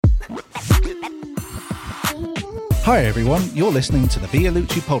Hi everyone, you're listening to the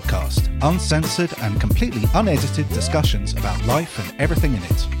Vialucci podcast, uncensored and completely unedited discussions about life and everything in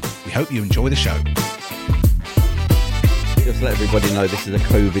it. We hope you enjoy the show. Just let everybody know this is a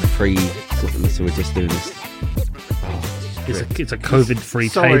COVID-free system, so we're just doing this. It's a COVID-free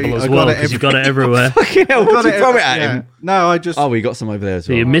table as well, because you've got it everywhere. Fucking hell, what'd you throw it at him? No, I just... Oh, we got some over there as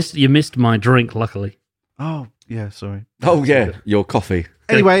well. You missed my drink, luckily. Oh, yeah, sorry. Oh, yeah, your coffee.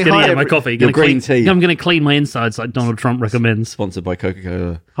 Anyway, hi. My coffee. Your green tea. I'm going to clean my insides like Donald Trump recommends. Sponsored by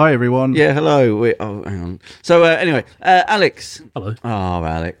Coca-Cola. Hi, everyone. Yeah, hello. Hang on. So, anyway, Alex. Hello. Oh,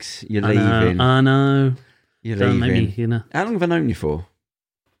 Alex, you're leaving. I know. You're leaving. Maybe, How long have I known you for?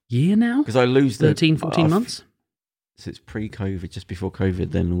 Year now? Because I lose 13, 14 months? So it's pre-COVID, just before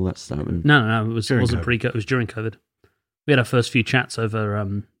COVID, then all that stuff. And... No, it wasn't pre-COVID. It was during COVID. We had our first few chats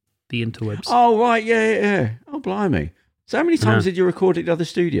over the interwebs. Oh, right, yeah. Oh, blimey. So how many times did you record at the other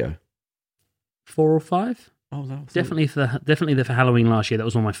studio? 4 or 5. Oh, that was definitely for Halloween last year. That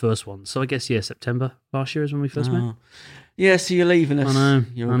was one of my first ones. So I guess September last year is when we first met. Yeah, so you're leaving us. I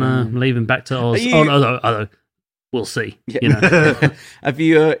know. I'm leaving back to Oz. No, we'll see. Yeah. Have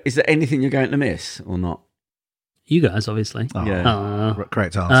you? Is there anything you're going to miss or not? You guys, obviously. Oh, yeah.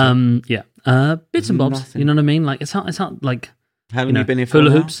 Correct answer. Yeah. Bits and bobs. Nothing. You know what I mean? Like it's not like. How long have you been here for?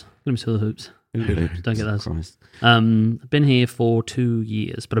 Hula hoops. Let me see hula hoops. Don't get those. Christ. I've been here for 2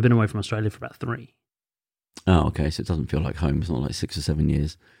 years, but I've been away from Australia for about 3. Oh, okay. So it doesn't feel like home. It's not like 6 or 7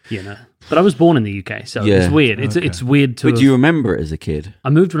 years. But I was born in the UK, so it's weird. It's weird to. But do you remember it as a kid? I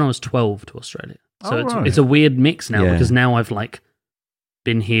moved when I was 12 to Australia, so it's a weird mix now because now I've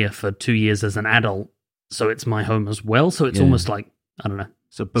been here for 2 years as an adult, so it's my home as well. So it's almost like I don't know.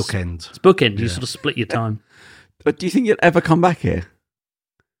 It's a bookend. It's bookend. You sort of split your time. But do you think you'll ever come back here?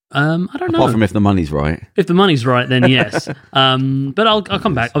 I don't know. Apart from if the money's right. If the money's right, then yes. But I'll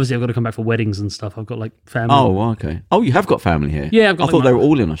come back. Obviously, I've got to come back for weddings and stuff. I've got family. Oh, okay. Oh, you have got family here? Yeah, I've got. I thought they were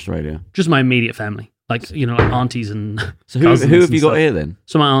all in Australia. Just my immediate family, like aunties and. So who have you got here then?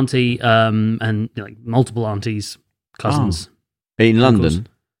 So my auntie, and multiple aunties, cousins. In London.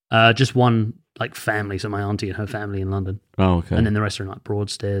 Just one family. So my auntie and her family in London. Oh, okay. And then the rest are in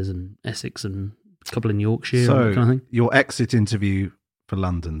Broadstairs and Essex and a couple in Yorkshire. So and that kind of thing. Your exit interview for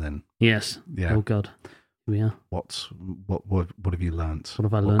London then? Yes. Yeah. Oh God. Here we are. What have you learnt? What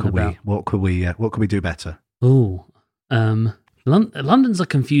have I learned about? What could we do better? Oh, London's a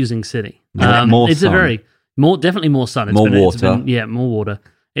confusing city. More it's sun. Definitely more sun. More water. More water.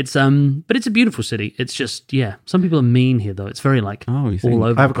 It's but it's a beautiful city. It's just some people are mean here though. It's very all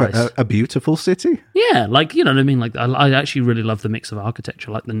over the place. A beautiful city. Yeah, you know what I mean. I actually really love the mix of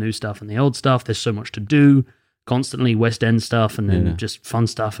architecture, the new stuff and the old stuff. There's so much to do constantly, West End stuff and then just fun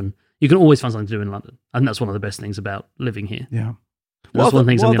stuff, and you can always find something to do in London. And that's one of the best things about living here. Yeah. That's one of the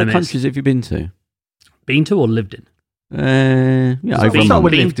things I'm going to miss. What other countries have you been to? Been to or lived in?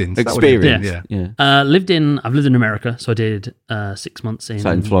 Lived in. Experience. Yeah. Lived in. I've lived in America, so I did 6 months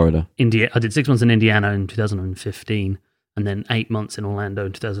in Florida. India. I did 6 months in Indiana in 2015, and then 8 months in Orlando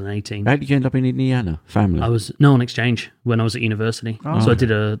in 2018. How did you end up in Indiana? Family. I was on exchange when I was at university. So I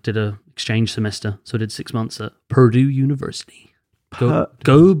did a exchange semester. So I did 6 months at Purdue University.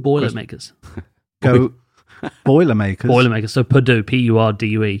 Go Boilermakers. Go Boilermakers. Boilermakers. So Purdue,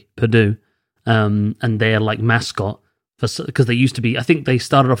 Purdue, Purdue, and their mascot. Because they used to be, I think they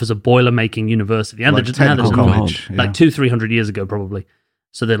started off as a boiler-making university. And technical college. 200-300 years ago, probably.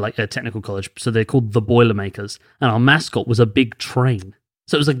 So they're a technical college. So they're called the Boilermakers. And our mascot was a big train.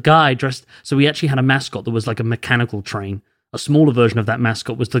 So it was a guy dressed... So we actually had a mascot that was a mechanical train. A smaller version of that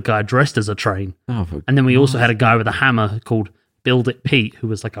mascot was the guy dressed as a train. And then we also had a guy with a hammer called Build It Pete, who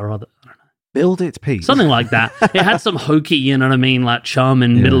was our other... I don't know. Build It Pete? Something like that. It had some hokey, you know what I mean,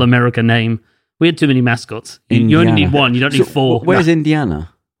 charming middle America name. We had too many mascots. You only need one. You don't need 4. Where's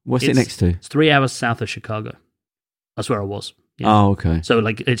Indiana? What's it next to? It's 3 hours south of Chicago. That's where I was. Yeah. Oh, okay. So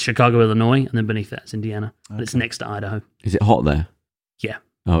it's Chicago, Illinois, and then beneath that it's Indiana. Okay. But it's next to Idaho. Is it hot there? Yeah.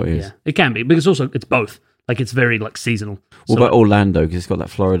 Oh, it is. Yeah. It can be because also it's both. It's very seasonal. What about Orlando? Because it's got that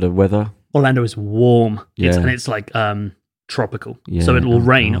Florida weather. Orlando is warm. Yeah. And it's tropical. Yeah. So it will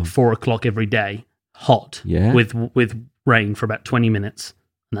rain at 4 o'clock every day, hot. Yeah. With rain for about 20 minutes,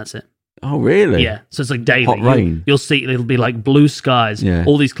 and that's it. Oh, really? Yeah. So it's daily. Hot rain. You'll see it'll be blue skies. Yeah.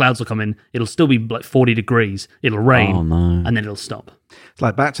 All these clouds will come in. It'll still be 40 degrees. It'll rain. Oh, no. And then it'll stop. It's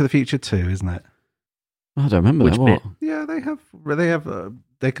like Back to the Future 2, isn't it? I don't remember Which that. What? bit? Yeah,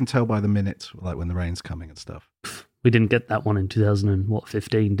 they can tell by the minute, when the rain's coming and stuff. We didn't get that one in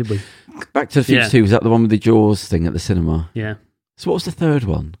 2015, did we? Back to the Future 2, was that the one with the Jaws thing at the cinema? Yeah. So what was the third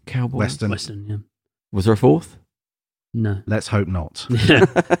one? Cowboy? Western. Yeah. Was there a fourth? No. Let's hope not. Yeah.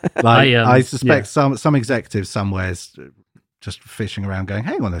 Like, I suspect yeah. some executive somewhere's just fishing around going,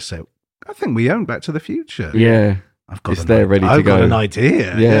 hang on a sec, I think we own Back to the Future. Yeah. It's there ready to go. I've got an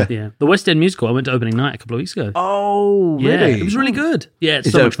idea. Yeah. The West End musical, I went to opening night a couple of weeks ago. Oh, Yeah, really? it was really good. Yeah,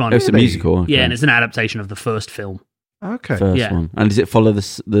 it's so much fun. It's a musical. Okay. Yeah, and it's an adaptation of the first film. Okay. First one. And does it follow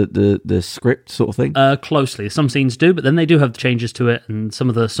the script sort of thing? Closely. Some scenes do, but then they do have changes to it, and some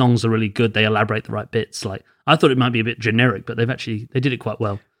of the songs are really good. They elaborate the right bits. Like, I thought it might be a bit generic, but they did it quite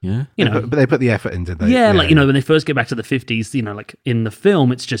well. Yeah. You know, But they put the effort in, did they? yeah, like, you know, when they first get back to the 50s, you know, like in the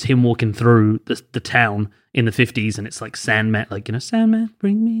film, it's just him walking through the town in the 50s, and it's like Sandman, like, you know, Sandman,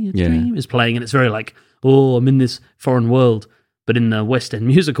 bring me a dream is playing, and it's very like, oh, I'm in this foreign world. But in the West End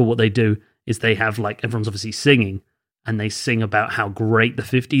musical, what they do is they have, like, everyone's obviously singing, and they sing about how great the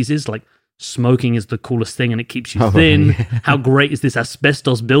 50s is, like, smoking is the coolest thing and it keeps you thin. Yeah. How great is this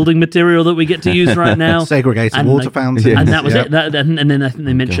asbestos building material that we get to use right now? Segregated and water fountains. And that was it. And then I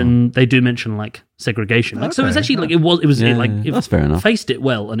think they do mention like segregation. Like, so it's actually like it that's fair enough. Faced it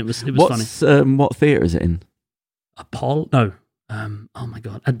well, and it was funny. What theatre is it in? Oh my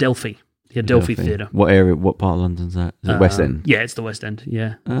God, Adelphi. The Adelphi Theatre. What area? What part of London's that? Is it West End? Yeah, it's the West End.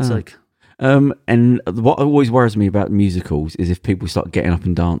 Yeah, it's like. And what always worries me about musicals is if people start getting up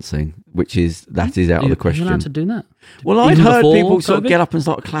and dancing, that is out of the question. You're allowed to do that. Well, I'd heard people sort of get up and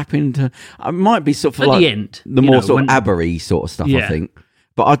start clapping to. It might be sort of at like the end, the more sort of ABBA-y sort of stuff. I think.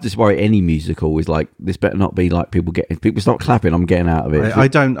 But I just worry any musical is like this. Better not be like people start clapping. I'm getting out of it.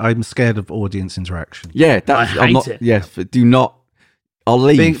 I'm scared of audience interaction. Yeah, I hate it. Yes, do not. I'll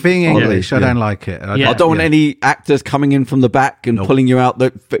leave. Being English, I don't like it. I don't want any actors coming in from the back and pulling you out. No.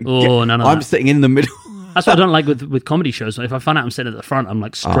 I'm sitting in the middle. That's what I don't like with comedy shows. If I find out I'm sitting at the front, I'm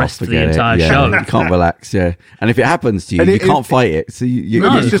like stressed for the entire show. You can't relax, and if it happens to you, you can't fight it. So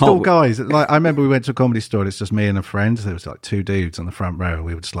it's just all guys. Like, I remember we went to a comedy store and it's just me and a friend. There was like two dudes on the front row and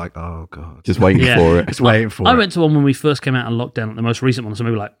we were just like, oh God. Just waiting for it. Just waiting for it. I went to one when we first came out of lockdown, like the most recent one. So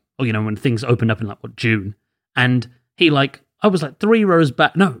maybe like, when things opened up in like June. And I was like 3 rows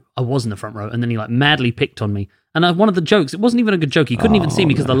back. No, I was in the front row. And then he like madly picked on me. And one of the jokes, it wasn't even a good joke. He couldn't even see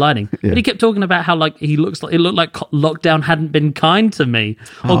me because of the lighting. Yeah. But he kept talking about how like it looked like lockdown hadn't been kind to me.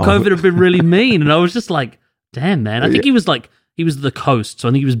 Or COVID had been really mean. And I was just like, damn, man. I think he was the host. So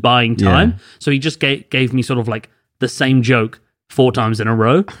I think he was buying time. Yeah. So he just gave me sort of like the same joke 4 times in a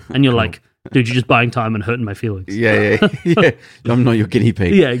row. And you're like, dude, you're just buying time and hurting my feelings. Yeah. I'm not your guinea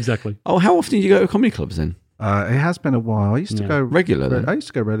pig. Yeah, exactly. Oh, how often do you go to comedy clubs then? It has been a while. I used to go regularly. I used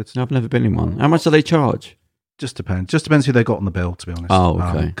to go relatively. No, I've never been in one. How much do they charge? Just depends who they got on the bill, to be honest. Oh,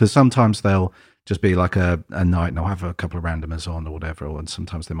 okay. Because sometimes they'll just be like a night and they'll have a couple of randomers on or whatever, and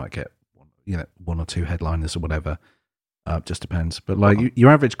sometimes they might get 1 or 2 headliners or whatever. Just depends. But like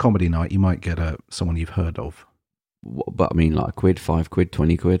your average comedy night, you might get someone you've heard of. But I mean, like £1, £5,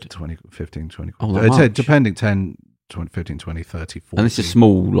 20 quid? 20, 15, 20 quid. Oh, depending, 10, 20, 15, 20, 30, 40. And it's just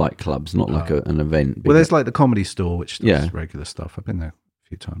small like clubs, not like an event. Well, there's like the Comedy Store, which does regular stuff. I've been there a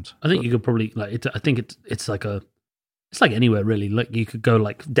few times. I think you could probably I think it's like anywhere really. Like you could go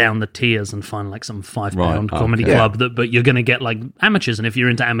like down the tiers and find like some £5 comedy club but you're going to get like amateurs. And if you're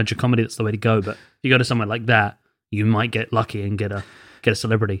into amateur comedy, that's the way to go. But if you go to somewhere like that, you might get lucky and get a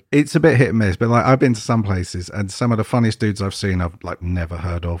celebrity. It's a bit hit and miss, but like I've been to some places and some of the funniest dudes I've seen I've like never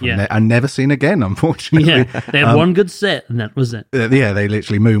heard of and never seen again, unfortunately. Yeah, they had one good set and that was it. Yeah, they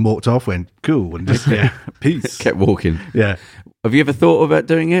literally moonwalked off, went cool and just peace. Kept walking. Yeah. Have you ever thought about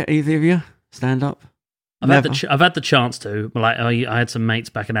doing it, either of you? Stand up? I've had the chance to. Like I had some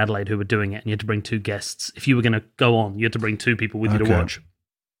mates back in Adelaide who were doing it, and you had to bring 2 guests. If you were going to go on, you had to bring 2 people with you to watch.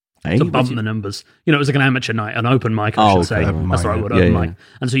 To bump the numbers. It was like an amateur night, an open mic, I should say. That's the right word, open mic.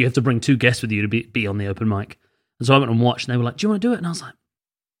 And so you have to bring 2 guests with you to be on the open mic. And so I went and watched, and they were like, do you want to do it? And I was like,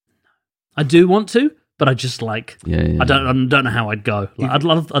 no. I do want to, but I just like, I don't know how I'd go. Like, I'd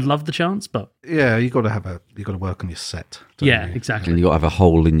love the chance, but. Yeah, you got to work on your set. Yeah, exactly. And you got to have a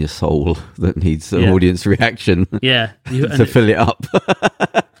hole in your soul that needs an audience reaction. Yeah. To fill it up.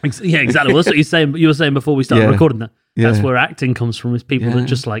 Yeah, exactly. Well, that's what you were saying before we started recording that. That's where acting comes from, is people that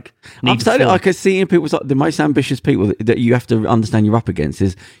just like need to I can see in people, the most ambitious people that you have to understand you're up against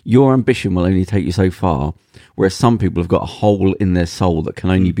is your ambition will only take you so far, whereas some people have got a hole in their soul that can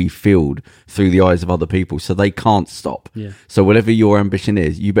only be filled through the eyes of other people, so they can't stop. Yeah. So whatever your ambition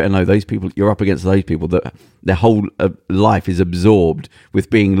is, you better know those people, you're up against those people that their whole life is absorbed with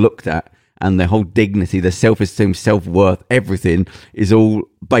being looked at, and their whole dignity, their self-esteem, self-worth, everything is all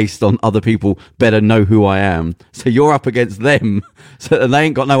based on other people better know who I am. So you're up against them. And they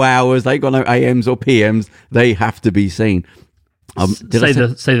ain't got no hours, they ain't got no AMs or PMs. They have to be seen. Say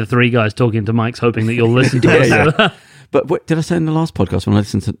the 3 guys talking to mics hoping that you'll listen to us. But what did I say in the last podcast when I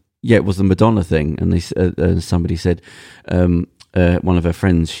listened to? Yeah, it was the Madonna thing, and they somebody said one of her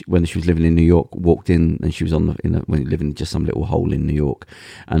friends, when she was living in New York, walked in, and she was living in just some little hole in New York,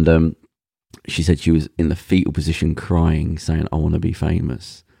 and she said she was in the fetal position, crying, saying, "I want to be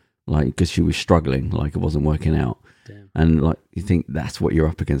famous," like because she was struggling, like it wasn't working out. Damn. And like you think that's what you're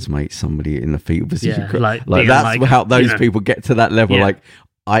up against, mate? Somebody in the fetal position, like that's how those people get to that level. Yeah.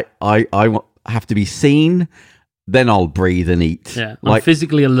 Like I have to be seen. Then I'll breathe and eat. Yeah, I'm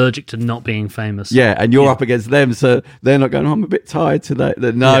physically allergic to not being famous. Yeah, and you're up against them, so they're not going, I'm a bit tired today.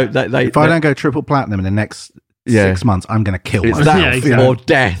 No, if I don't go triple platinum in the next 6 months, I'm going to kill myself. That, exactly. Or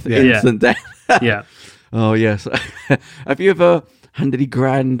death, instant death. Yeah. Oh, yes. Have you ever had any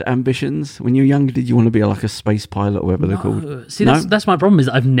grand ambitions? When you were younger, did you want to be like a space pilot or whatever they're called? See, that's my problem is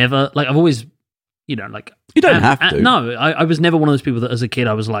I've never, I've always, you don't have to. No, I was never one of those people that as a kid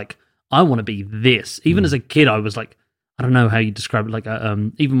I was like, I want to be this. Even as a kid, I was like, I don't know how you describe it. Like,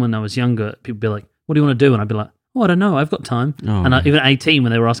 even when I was younger, people would be like, what do you want to do? And I'd be like, oh, I don't know. I've got time. Oh. And even at 18,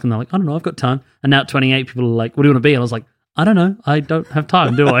 when they were asking, they're like, I don't know. I've got time. And now at 28, people are like, what do you want to be? And I was like, I don't know. I don't have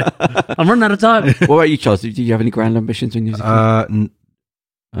time, do I? I'm running out of time. What about you, Charles? Did you have any grand ambitions when you was a kid?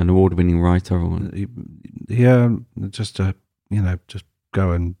 An award-winning writer? Yeah, just just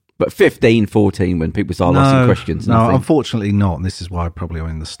go and... But 15, 14, when people start asking questions. No, unfortunately not. And this is why probably I'm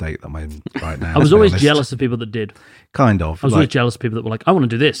in the state that I'm in right now. I was always jealous of people that did. Kind of. I was always jealous of people that were like, I want to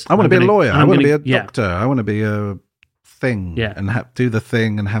do this. I want to be a lawyer. I want to be a doctor. I want to be a thing. Yeah. And do the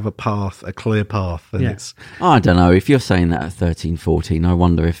thing and have a clear path. And I don't know. If you're saying that at 13, 14, I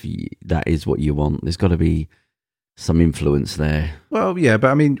wonder if that is what you want. There's got to be some influence there. Well, yeah, but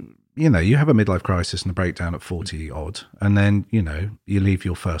I mean... you have a midlife crisis and a breakdown at 40 odd, and then, you leave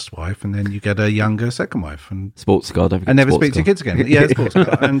your first wife and then you get a younger second wife and sports car, and never speak to your kids again. Yeah, sports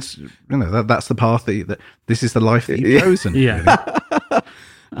car. And, that's the path that this is the life that you've chosen. Yeah. Really.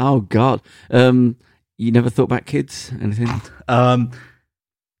 Oh, God. You never thought about kids? Anything? A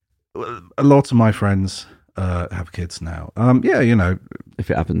lot of my friends have kids now.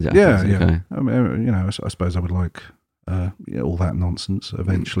 If it happens, it happens. Yeah. Okay. I mean, I suppose I would like... all that nonsense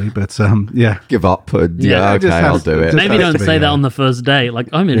eventually, but give up. I'll do it. Maybe don't say that on the first day. Like,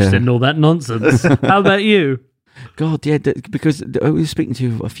 I'm interested in all that nonsense. How about you? God, yeah, because I was speaking to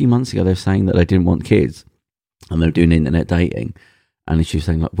you a few months ago. They were saying that they didn't want kids, and they were doing internet dating. And she was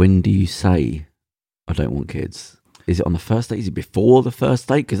saying, like, when do you say I don't want kids? Is it on the first date? Is it before the first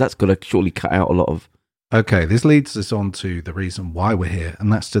date? Because that's got to surely cut out a lot of. Okay, this leads us on to the reason why we're here,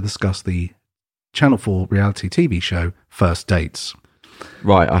 and that's to discuss the Channel 4 reality TV show First Dates.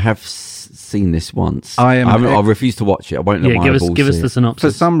 Right, I have seen this once. I refuse to watch it. I won't let my eyeballs give us the synopsis.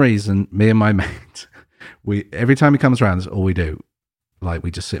 For some reason, me and my mate, every time he comes around, that's all we do. Like,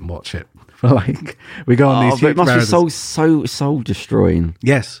 we just sit and watch it. We go on these huge it must be so soul destroying.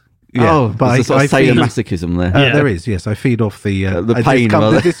 Yes. Yeah, but I feed masochism there. There is, yes. I feed off the pain,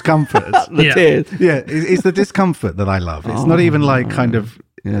 the discomfort. The tears. Yeah, it's the discomfort that I love. It's not even like kind of...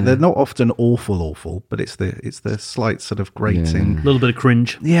 Yeah. They're not often awful, but it's the slight sort of grating, a little bit of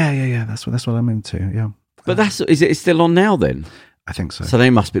cringe. Yeah. That's what I'm into. Yeah, but is it still on now then? I think so. So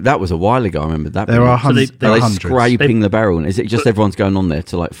they must be. That was a while ago. I remember that. There are hundreds. Are they scraping the barrel? Is it just everyone's going on there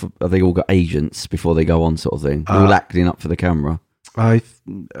to have they all got agents before they go on, sort of thing? They're all acting up for the camera.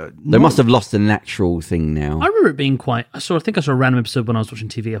 They must have lost the natural thing now. I remember it being quite. I think I saw a random episode when I was watching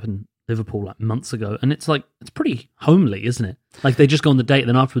TV up in Liverpool months ago, and it's pretty homely, isn't it? Like they just go on the date, and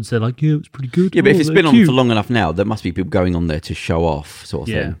then afterwards they're like, "Yeah, it's pretty good." Yeah, but if it's been on for long enough now, there must be people going on there to show off, sort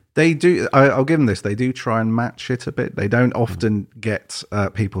of thing. They do. I'll give them this. They do try and match it a bit. They don't often get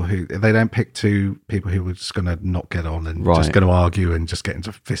people who they don't pick two people who are just going to not get on and just going to argue and just get into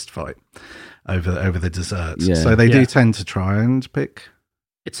a fist fight over the desserts. Yeah. So they do tend to try and pick.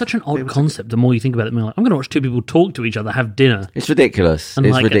 It's such an odd concept. The more you think about it, the more like, I'm going to watch two people talk to each other, have dinner. It's ridiculous.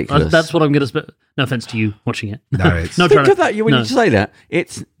 It's ridiculous. That's what I'm going to. No offense to you watching it. No, it's think of that. When you say that,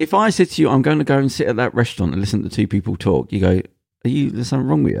 it's if I said to you, I'm going to go and sit at that restaurant and listen to two people talk. You go, there's something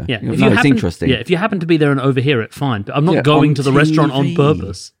wrong with you? Yeah, you go, it's interesting. Yeah, if you happen to be there and overhear it, fine. But I'm not going to the restaurant on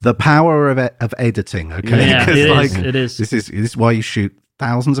purpose. The power of editing. Okay, yeah, it is. This is why you shoot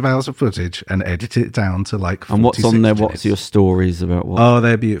thousands of hours of footage and edit it down to like 46 And what's on there? minutes. What's your stories about what? Oh,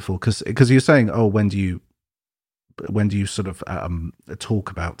 they're beautiful because you're saying, when do you sort of talk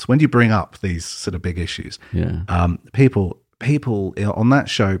about, when do you bring up these sort of big issues? Yeah. People on that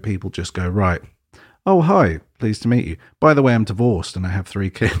show, people just go, right, oh, hi, pleased to meet you. By the way, I'm divorced and I have 3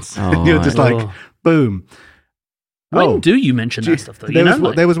 kids. Oh, you're just like, boom. When do you mention that stuff,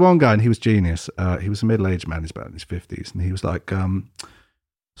 though? There was one guy and he was genius. He was a middle-aged man, he's about in his 50s, and he was like,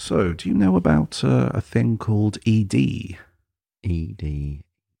 So, do you know about a thing called ED? ED.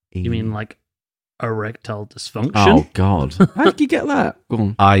 You mean like erectile dysfunction? Oh God! How did you get that? Go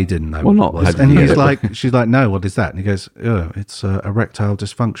on. I didn't know Well, what not it was. how did And you he's get it? like, she's like, no, what is that? And he goes, oh, it's erectile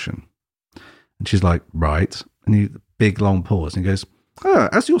dysfunction. And she's like, right. And he, big long pause, and he goes, oh,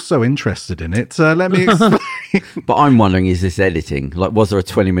 as you're so interested in it, let me explain. But I'm wondering, is this editing? Like, was there a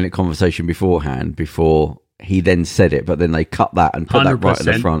 20-minute conversation beforehand before he then said it, but then they cut that and put that right at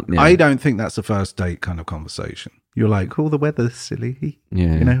the 100%. front? Yeah. I don't think that's a first date kind of conversation. You're like, oh, the weather's silly.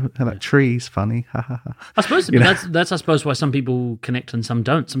 Yeah. You know, and that tree's funny. Ha ha ha. I suppose that's I suppose why some people connect and some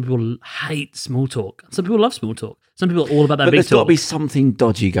don't. Some people hate small talk. Some people love small talk. Some people are all about that But big there's got to talk. be something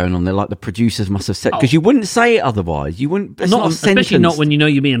dodgy going on there, like the producers must have said, because you wouldn't say it otherwise. You wouldn't. It's not a especially sentence. not when you know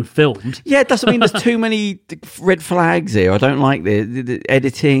you're being filmed. Yeah, it doesn't mean there's too many red flags here. I don't like the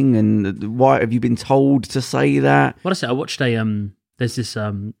editing and why have you been told to say that? What I say, I watched there's this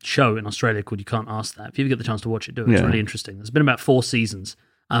show in Australia called You Can't Ask That. If you ever get the chance to watch it, do it. It's Yeah. really interesting. There's been about 4 seasons,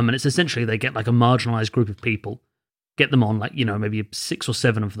 and it's essentially they get like a marginalized group of people, get them on like, you know, maybe 6 or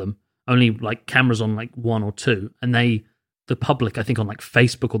 7 of them, only like cameras on like 1 or 2, and the public, I think on like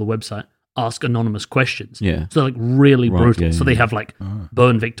Facebook or the website, ask anonymous questions. Yeah. So they're like really Right, brutal. yeah, So they yeah. have like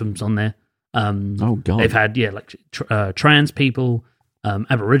burn victims on there. Oh God! They've had like trans people,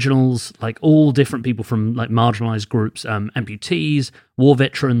 Aboriginals, like all different people from like marginalized groups, amputees, war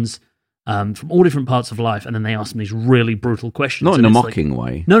veterans, from all different parts of life, and then they ask them these really brutal questions. Not in and a it's like- mocking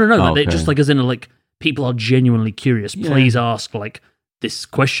way. No, Oh, like, they okay. just like as in like people are genuinely curious. Yeah. Please ask like this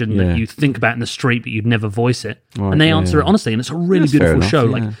question Yeah. that you think about in the street, but you'd never voice it, Right, and they yeah, answer yeah. it honestly, and it's a really That's fair beautiful enough, show.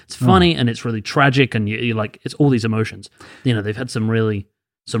 yeah. Like it's funny and it's really tragic, and you're like it's all these emotions. You know, they've had some really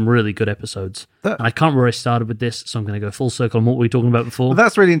good episodes. That- And I can't remember where I started with this, so I'm going to go full circle on what we were talking about before. Well,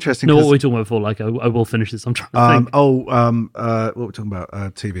 that's really interesting. No, what 'cause, were we talking about before? Like, I will finish this. I'm trying to think. what were we talking about?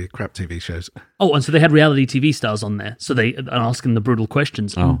 Crap TV shows. Oh, and so they had reality TV stars on there. So they are asking the brutal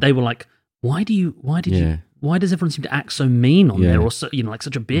questions. Oh. And they were like, why does everyone seem to act so mean on Yeah. there? Or, so, you know, like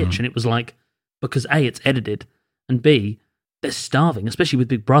such a bitch. And it was like, because A, it's edited, and B, they're starving, especially with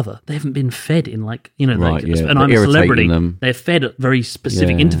Big Brother. They haven't been fed in like, you know, Right, like, yeah. and They're I'm a irritating celebrity. them. They're fed at very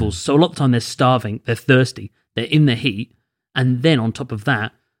specific Yeah. intervals. So a lot of the time they're starving, they're thirsty, they're in the heat. And then on top of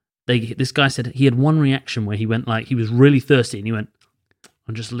that, this guy said he had one reaction where he went like, he was really thirsty and he went,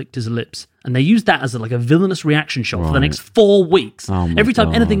 and just licked his lips. And they used that as like a villainous reaction shot for the Right. next 4 weeks. Oh my Every time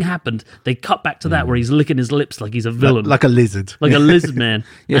God. anything happened, they cut back to that where he's licking his lips like he's a villain. Like a lizard. Like a lizard man.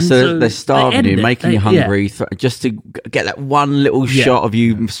 Yeah, And so they're starving edit you, it. making you They- yeah. hungry, just to get that one little Yeah. shot of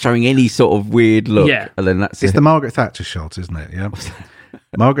you showing any sort of weird look. Yeah. And then that's It's it. the Margaret Thatcher shot, isn't it? Yeah.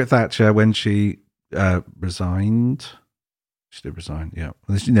 Margaret Thatcher, when she resigned, she did resign. Yeah.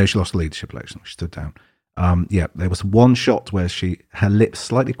 She lost the leadership election. She stood down. Yeah, there was one shot where her lips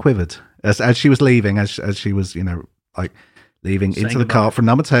slightly quivered as she was leaving, as she was, you know, like leaving Saying into the goodbye. car from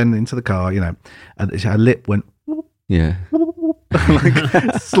number 10 into the car, you know, and her lip went Yeah.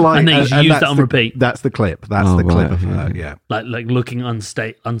 like slight, And they used that's that on the- repeat. That's the clip. That's Oh, the clip right, of yeah. her. Yeah. Like looking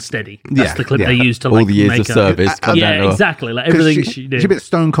unsteady. That's Yeah, the clip yeah. they used to All like the years make of her- service come down to Yeah, her. exactly. Like 'Cause everything she did. She's a bit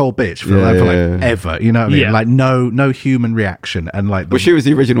stone cold bitch for, Yeah, for like yeah. ever. You know what I mean? Yeah. Like no human reaction, and like Well, she was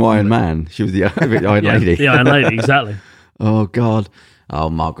the original Iron Man. She was the Iron yeah, Lady. the Iron Lady, exactly. Oh God. Oh,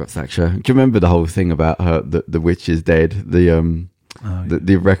 Margaret Thatcher. Do you remember the whole thing about her? The witch is dead.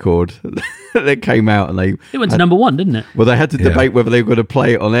 The record that came out, and they It went to number 1, didn't it? well, they had to Yeah. debate whether they were going to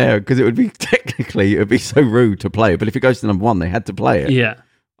play it on air because it would be technically it would be so rude to play it. But if it goes to number 1, they had to play it. Yeah.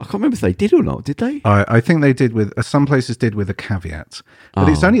 I can't remember if they did or not. Did they? I think they did with some places did with a caveat, but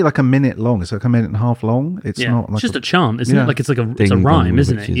it's Oh. only like a minute long. It's like a minute and a half long. It's Yeah. not like It's just a chant, isn't Yeah. it? Like it's like it's a Ding dong, rhyme,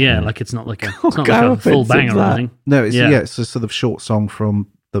 isn't it? which is, Yeah, yeah. like it's not like a, Oh, it's not how like a full offensive banger or that. anything. no. It's Yeah. it's a sort of short song from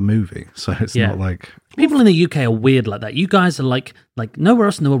the movie, so it's Yeah. not like People in the UK are weird like that. You guys are like nowhere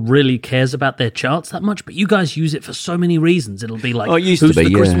else in the world really cares about their charts that much, but you guys use it for so many reasons. It'll be like, Oh, it used to who's be,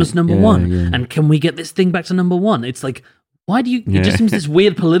 the yeah. Christmas number Yeah, 1? yeah. And can we get this thing back to number 1? It's like, why do you? It Yeah. just seems this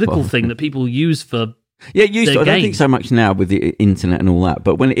weird political thing that people use for. Yeah, it used to. Their I don't game. think so much now with the internet and all that.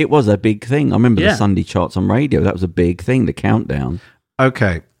 But when it was a big thing, I remember Yeah. the Sunday charts on radio. That was a big thing. The countdown.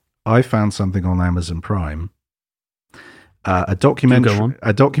 okay. I found something on Amazon Prime. A go on.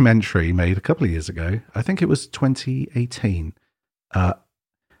 documentary made a couple of years ago. I think it was 2018.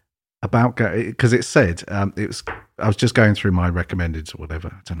 About because it said it was. I was just going through my recommended or whatever.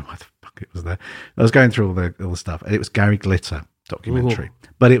 I don't know why the fuck it was there. I was going through all the stuff, and it was Gary Glitter documentary.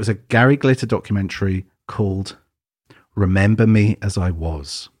 But it was a Gary Glitter documentary called "Remember Me as I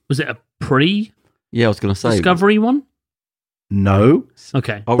Was." Was it a pre-discovery Yeah, I was going to say. one? No,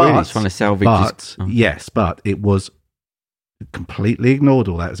 Okay. Oh, really? It's trying to salvage. but yes, but it was completely ignored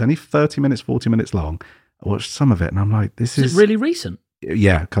all that. It was only 30 minutes, 40 minutes long. I watched some of it, and I'm like, this Is it really recent?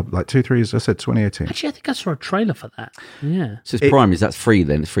 Yeah, like 2-3 years. I said 2018. Actually, I think I saw a trailer for that. Yeah. So it's Prime. Is that's free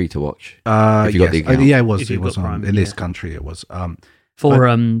then? It's free to watch. If you got the Yes. account. Yeah, it was. If It you've was got on Prime, in this yeah. country. It was.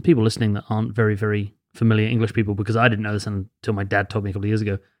 For people listening that aren't very, very familiar English people, because I didn't know this until my dad told me a couple of years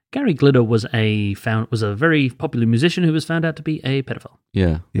ago. Gary Glitter was a very popular musician who was found out to be a pedophile.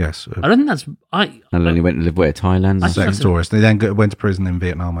 Yeah. Yes. I don't think that's And then he went to live where? Thailand? I- Sex tourist. They then went to prison in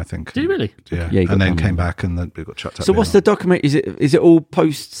Vietnam, I think. Did he really? Yeah. Yeah, he got and then done, came yeah. back and then got chucked out. So what's the document? Is it all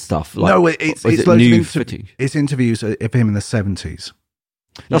post stuff? Like, No, it's or is it loads new of footage. It's interviews of him in the 70s.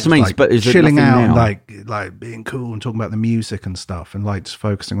 That's what I mean. Like but is there chilling nothing out, now? like being cool and talking about the music and stuff, and like just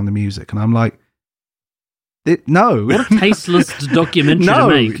focusing on the music. And I'm like, no, What a tasteless documentary to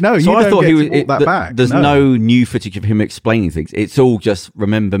make. no. So you I don't thought get he to was. walk that back. There's no new footage of him explaining things. It's all just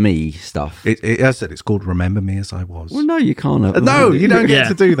remember me stuff. As I said, it's called "Remember Me as I Was." Well, no, you can't. No, you don't get Yeah.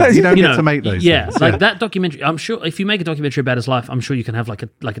 to do that. You don't You get know, to make those. Yeah, things. like that documentary. I'm sure if you make a documentary about his life, I'm sure you can have like a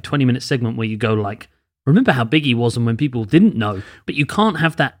 20-minute segment where you go like, remember how big he was and when people didn't know. But you can't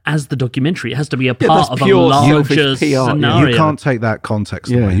have that as the documentary. It has to be a part that's of a pure larger selfish PR. scenario. You can't take that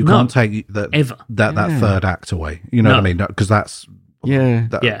context Yeah. away. You No. can't take that Ever. that Yeah. third act away. You know No. what I mean? Because that's Yeah.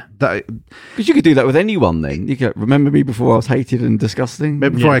 Yeah. That, Because you could do that with anyone then. You could remember me before I was hated and disgusting.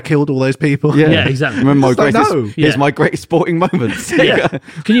 before Yeah. I killed all those people. Yeah, exactly. Remember my It's like, greatest, no. here's Yeah. my greatest sporting moments. Yeah.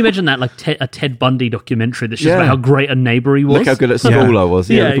 Can you imagine that, like a Ted Bundy documentary that's just Yeah. about how great a neighbour he was? Look how good at school Yeah. I was.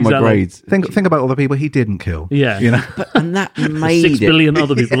 Yeah, Yeah, look at my exactly. grades. Think about all the people he didn't kill. Yeah. You know. And that made 6 it. billion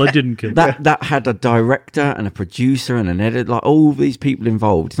other people I didn't kill. That had a director and a producer and an editor, like all these people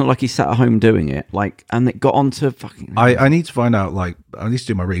involved. It's not like he sat at home doing it. Like, and it got onto fucking. I need to find out. Like, I need to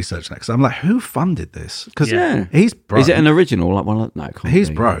do my research next. I'm like, who funded this? Because Yeah. he's broke. Is it an original? Like one? No, it can't He's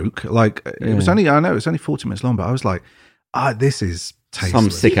be. broke. Like it was only. I know it's only 40 minutes long, but I was like, this is tasteless. Some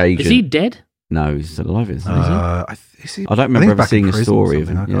sick agent. Is he dead? No, he's still alive, isn't he? Is he? I don't remember think ever back in seeing a prison or story of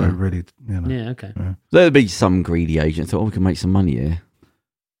something. him, I yeah. really, you know. Yeah, okay. There'd be some greedy agent thought, we can make some money here.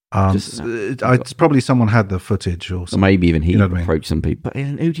 It's probably someone had the footage or Or something. maybe even he You know what I mean? approached some people. But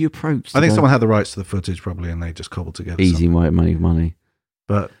who do you approach? I think someone had the rights to the footage probably, and they just cobbled together Easy something. way of making money.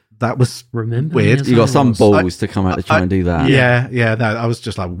 But that was Remember Weird. me as You I got some was? balls to come out to try and do that. yeah. No, I was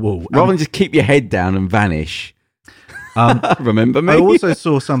just like, whoa. Rather than just keep your head down and vanish. Remember me? I also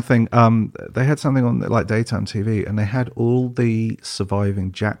saw something. They had something on like daytime TV, and they had all the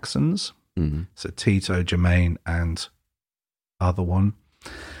surviving Jacksons. Mhm. So Tito, Jermaine, and other one.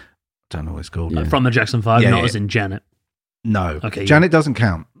 Don't know what it's called. Yeah. From the Jackson 5, Yeah, not yeah. as in Janet. No. Okay, Janet doesn't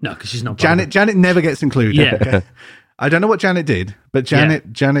count. No, because she's not part of Janet never gets included. Yeah. Okay. I don't know what Janet did, but Janet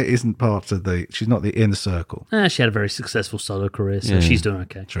isn't part of the. She's not the inner circle. it. She had a very successful solo career, so Yeah. she's doing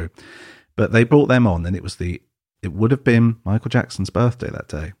okay. True. But they brought them on, and it would have been Michael Jackson's birthday that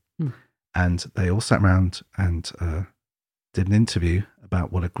day. And they all sat around and did an interview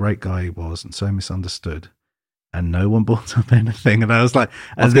about what a great guy he was and so misunderstood. And no one brought up anything. And I was like,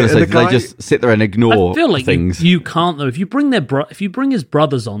 I was going to say, do they just sit there and ignore I feel like things? you can't though. If you bring if you bring his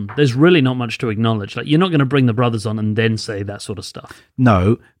brothers on, there's really not much to acknowledge. Like you're not going to bring the brothers on and then say that sort of stuff.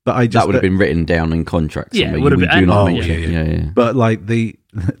 No, but I just. That would have been written down in contracts. Yeah, it somewhere. would have We been- do not oh, mention. yeah. Yeah. But like the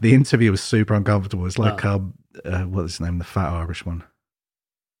interview was super uncomfortable. It's like, what's his name? The fat Irish one.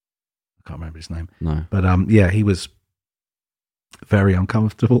 I can't remember his name. No. But he was very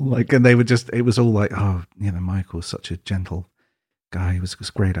uncomfortable. Like, and they were just, it was all like, oh, Michael was such a gentle guy. He was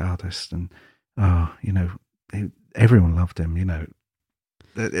a great artist. And, everyone loved him,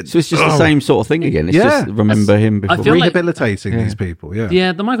 So it's just the same sort of thing again. It's just remember him before. I feel like- rehabilitating these people. Yeah.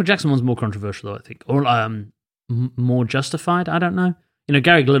 Yeah, the Michael Jackson one's more controversial, though, I think, or more justified. I don't know.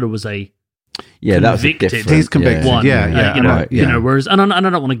 Gary Glitter was a that was a convicted different. He's convicted. one. Yeah, right. Whereas, and I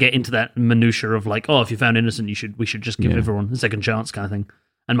don't want to get into that minutia of like, if you found innocent, we should just give everyone a second chance, kind of thing.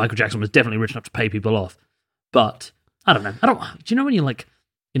 And Michael Jackson was definitely rich enough to pay people off. But I don't know. Do you know when you're like,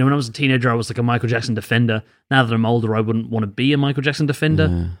 when I was a teenager, I was like a Michael Jackson defender. Now that I'm older, I wouldn't want to be a Michael Jackson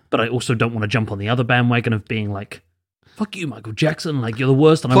defender. But I also don't want to jump on the other bandwagon of being like, fuck you, Michael Jackson. Like, you're the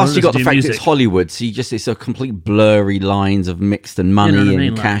worst. And Plus, you got the fact music. it's Hollywood, so it's a complete blurry lines of mixed and money what I and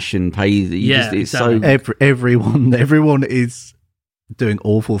mean? Like- cash and pay. It's exactly. so everyone is doing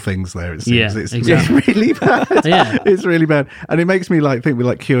awful things there. It seems. Yeah, it's exactly. really bad. Yeah. It's really bad, and it makes me think with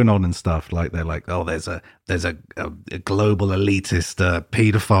like QAnon and stuff. Like they're like, there's a global elitist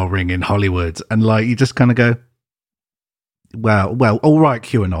pedophile ring in Hollywood, and like you just kind of go, well, all right,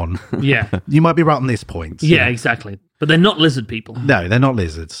 QAnon. Yeah. You might be right on this point. Yeah, exactly. But they're not lizard people. No, they're not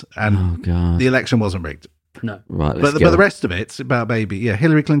lizards, and Oh god! the election wasn't rigged. No. Right, But the rest of it's about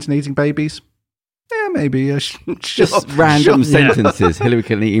Hillary Clinton eating babies. Yeah, maybe. Just random sentences. Hillary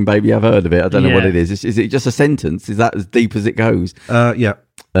Clinton eating baby, I've heard of it. I don't know what it is. Is it just a sentence? Is that as deep as it goes? Yeah.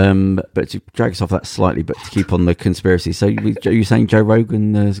 But to drag us off that slightly, but to keep on the conspiracy. So you're saying Joe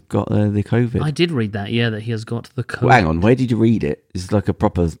Rogan has got the COVID? I did read that, that he has got the COVID. Well, hang on, where did you read it? Is it like a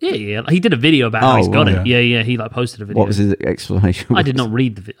proper... Yeah. He did a video about how he's got it. Yeah, he like posted a video. What was his explanation? I did not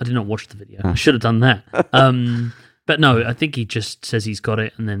read I did not watch the video. I should have done that. But no, I think he just says he's got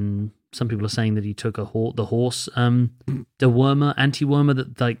it, and then some people are saying that he took the horse, dewormer, anti-wormer,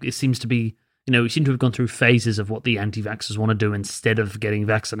 that like it seems to be... we seem to have gone through phases of what the anti-vaxxers want to do instead of getting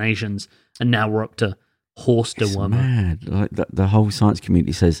vaccinations, and now we're up to horse dewormer. Mad. Like the whole science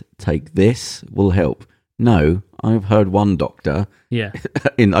community says, take this, will help. No, I've heard one doctor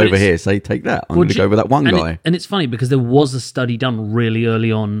over here say, take that. I'm going to go with that one guy. And it's funny because there was a study done really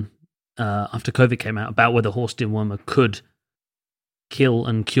early on after COVID came out about whether horse dewormer could kill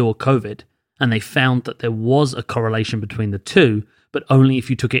and cure COVID, and they found that there was a correlation between the two, but only if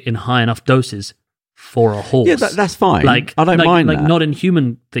you took it in high enough doses for a horse. Yeah, that's fine. Like, I don't mind like that. not in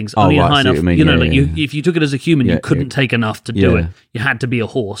human things. Only in high enough. If you took it as a human, you couldn't take enough to do it. You had to be a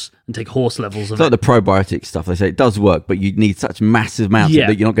horse and take horse levels of it's like the probiotic stuff. They say it does work, but you need such massive amounts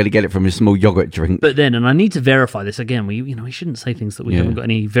that you're not going to get it from a small yogurt drink. But then, and I need to verify this again. We shouldn't say things that we haven't got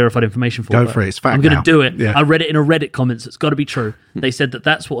any verified information for. Go for it. It's fact. I'm going to do it. Yeah. I read it in a Reddit comment, so it's got to be true. They said that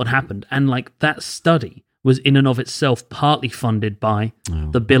that's what had happened, and like that study was in and of itself partly funded by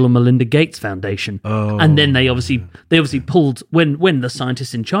the Bill and Melinda Gates Foundation. And then they obviously pulled when the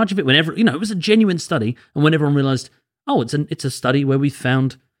scientists in charge of it, whenever it was a genuine study, and when everyone realized, it's a study where we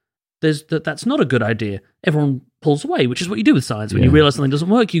found that's not a good idea, everyone pulls away, which is what you do with science. When you realize something doesn't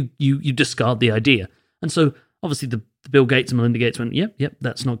work, you discard the idea. And so obviously the Bill Gates and Melinda Gates went, yep,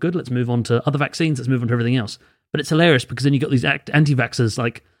 that's not good. Let's move on to other vaccines. Let's move on to everything else. But it's hilarious because then you got these anti-vaxxers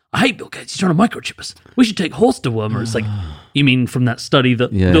like, I hate Bill Gates. He's trying to microchip us. We should take horse dewormer. It's like, you mean from that study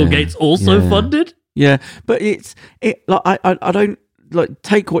that Bill Gates also funded? Yeah, but I don't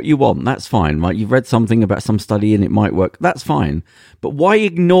take what you want. That's fine. Right? You've read something about some study and it might work. That's fine. But why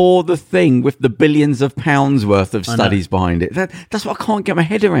ignore the thing with the billions of pounds worth of studies behind it? That's what I can't get my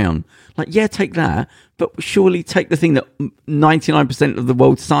head around. Like, take that, but surely take the thing that 99% of the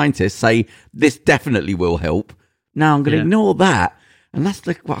world's scientists say this definitely will help. Now I'm going to ignore that. And that's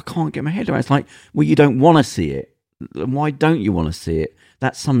what I can't get my head around. It's like, well, you don't want to see it. Why don't you want to see it?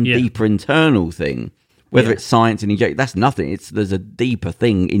 That's some deeper internal thing. Whether it's science and that's nothing. There's a deeper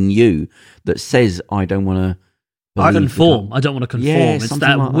thing in you that says, I don't want to conform. I don't want to conform. Yeah, it's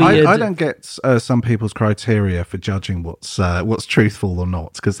that like weird. I don't get some people's criteria for judging what's truthful or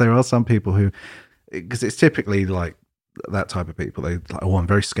not, because there are some people who, because it's typically like that type of people. They like, I'm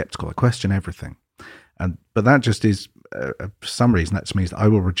very skeptical. I question everything. But that just is, for some reason, that just means that I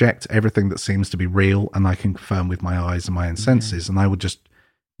will reject everything that seems to be real and I can confirm with my eyes and my own senses, and I will just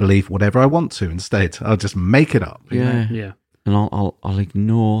believe whatever I want to instead. I'll just make it up. Yeah. And I'll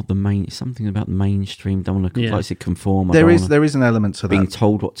ignore something about the mainstream. Don't want to conform. There is an element to being that.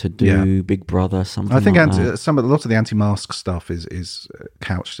 told what to do, Big Brother, something. I think like a lot of the anti-mask stuff is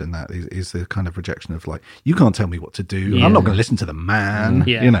couched in that. Is the kind of rejection of like, you can't tell me what to do. Yeah. I'm not going to listen to the man.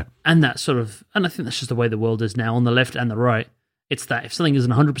 Yeah. And that sort of, and I think that's just the way the world is now on the left and the right. It's that if something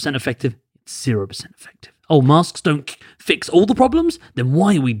isn't 100% effective, it's 0% effective. Oh, masks don't fix all the problems? Then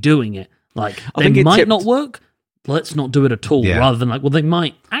why are we doing it? Like, they might not work. Let's not do it at all, rather than like, well, they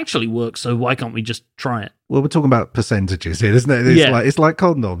might actually work, so why can't we just try it? Well, we're talking about percentages here, isn't it? It's like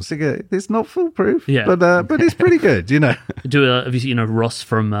condoms. It's not foolproof, but it's pretty good, Have you seen Ross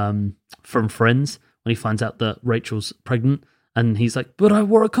from Friends when he finds out that Rachel's pregnant? And he's like, but I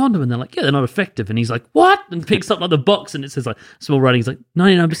wore a condom. And they're like, they're not effective. And he's like, what? And picks up like the box and it says like small writing. He's like,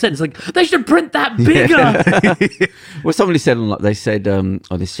 99%. It's like, they should print that bigger. Well, somebody said on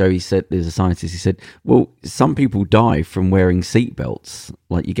this show, he said, there's a scientist, he said, well, some people die from wearing seatbelts.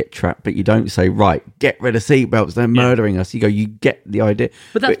 Like you get trapped, but you don't say, right, get rid of seatbelts. They're murdering us. You get the idea.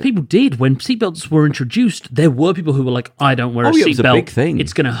 But people did. When seatbelts were introduced, there were people who were like, I don't wear a seatbelt. It was a big thing.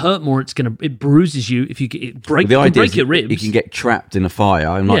 It's going to hurt more. It bruises you. If you break your ribs. You can get trapped in a fire.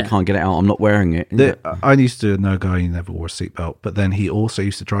 I can't get it out. I'm not wearing it. I used to know a guy who never wore a seatbelt, but then he also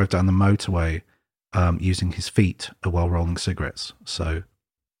used to drive down the motorway using his feet while rolling cigarettes. So,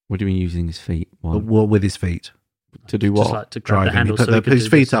 what do you mean using his feet? Well, with his feet. To do what? Just like to grab the handle. He put his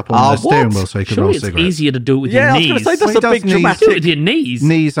feet up on the steering wheel so he could roll cigarettes. It's easier to do it with your knees. I was going to say, that's a big dramatic. Do it with your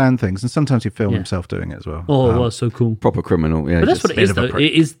knees and things. And sometimes he filmed himself doing it as well. Oh, so cool. Proper criminal, yeah. But that's what it is, though.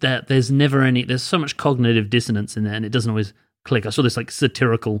 It is that there's so much cognitive dissonance in there, and it doesn't always click. I saw this like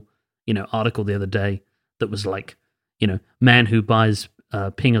satirical, article the other day that was like, man who buys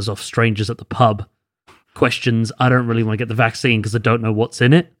pingers off strangers at the pub questions. I don't really want to get the vaccine because I don't know what's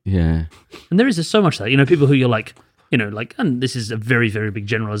in it. Yeah. And there is just so much of that. You know, people who you're like, you know, like, and this is a very, very big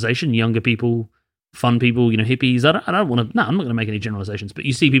generalization. Younger people, fun people, you know, hippies. I don't want to. No, I'm not going to make any generalizations. But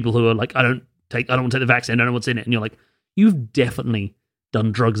you see people who are like, I don't want to take the vaccine. I don't know what's in it. And you're like, you've definitely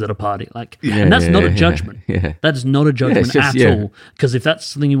done drugs at a party. Like, and that's not a judgment. Yeah. That's not a judgment just, at all. Because if that's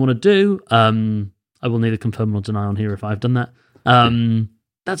something you want to do, I will neither confirm nor deny on here if I've done that.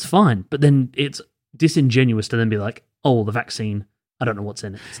 That's fine. But then it's disingenuous to then be like, oh, the vaccine, I don't know what's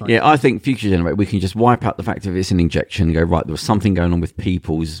in it. It's like, Yeah, I think future generation, we can just wipe out the fact that it's an injection and go, right, there was something going on with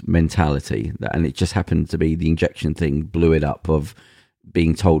people's mentality, and it just happened to be the injection thing blew it up of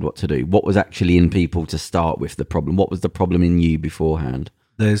being told what to do. What was actually in people to start with the problem? What was the problem in you beforehand?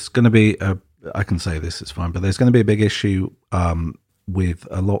 There's going to be I can say this, it's fine, but there's going to be a big issue with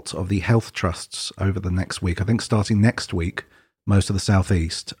a lot of the health trusts over the next week. I think starting next week, most of the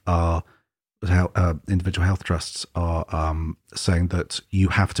Southeast are individual health trusts are saying that you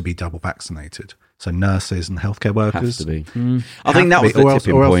have to be double vaccinated. So nurses and healthcare workers Has to be. I think that was the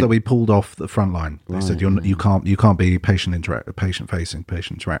tipping or else point. they'll be pulled off the front line. They said you can't be patient facing,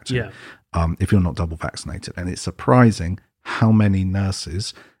 patient interacting. Yeah. If you're not double vaccinated. And it's surprising how many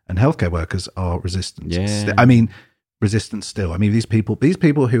nurses and healthcare workers are resistant. Yeah. Resistant still. I mean, these people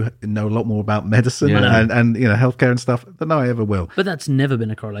who know a lot more about medicine Yeah. and you know healthcare and stuff than I ever will. But that's never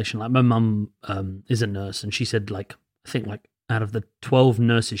been a correlation. Like my mum is a nurse, and she said, like, I think like out of the 12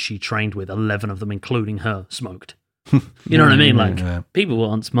 nurses she trained with, 11 of them, including her, smoked. You know what I mean? Like, people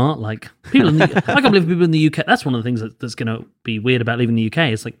aren't smart. Like, people in the, I can't believe people in the UK. That's one of the things that's going to be weird about leaving the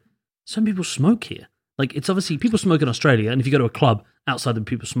UK. It's like some people smoke here. Like, it's obviously people smoke in Australia, and if you go to a club outside of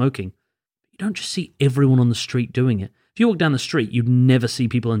people smoking, you don't just see everyone on the street doing it. If you walk down the street, you'd never see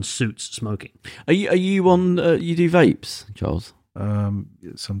people in suits smoking. Are you on? You do vapes, Charles?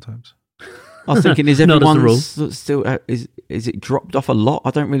 Sometimes. I was thinking, is Not as a everyone rule. still is it dropped off a lot? I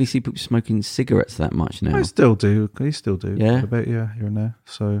don't really see people smoking cigarettes that much now. I still do. Yeah? I bet, here and there.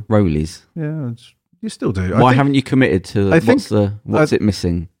 So Rollies. yeah, you still do. Why haven't you committed to? What's it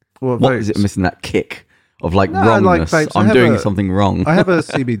missing? What is it missing? That kick of like wrongness. vapes. I'm doing something wrong. I have a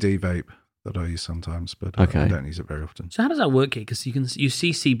CBD vape that I use sometimes, but I don't use it very often. So how does that work here? Because you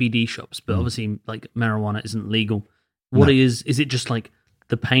see CBD shops, but obviously like marijuana isn't legal. What is it just like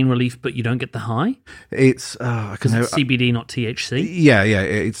the pain relief, but you don't get the high? It's Because it's CBD, not THC. Yeah.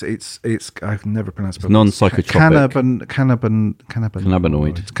 It's I can never pronounce it. It's non-psychotropic. Cannabinoid.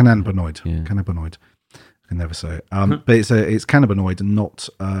 Cannabinoid. Yeah. Cannabinoid. I can never say it. But it's cannabinoid and not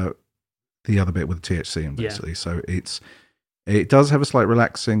the other bit with THC in, basically. So it does have a slight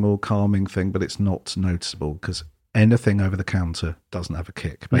relaxing or calming thing, but it's not noticeable because anything over the counter doesn't have a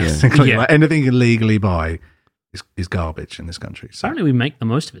kick. Basically, Yeah. Like anything you can legally buy is garbage in this country. So. Apparently, we make the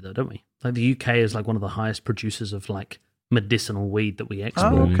most of it, though, don't we? Like the UK is like one of the highest producers of like medicinal weed that we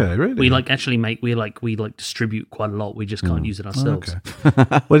export. Oh, okay, really? We like actually make we distribute quite a lot. We just can't use it ourselves.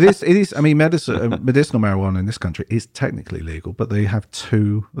 Okay. Well, it is. I mean, medicinal marijuana in this country is technically legal, but they have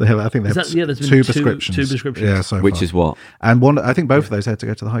two. I think they have there's been two prescriptions. Two prescriptions. Yeah, so Which far. is what? And one. I think both of those had to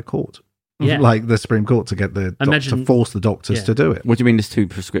go to the High Court. Yeah. Like the Supreme Court to get the to force the doctors to do it. What do you mean? There's two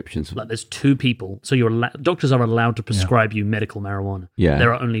prescriptions? Like there's two people, so doctors are allowed to prescribe you medical marijuana. Yeah.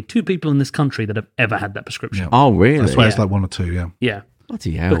 There are only two people in this country that have ever had that prescription. Yeah. Oh, really? That's why it's like one or two. Yeah. Yeah.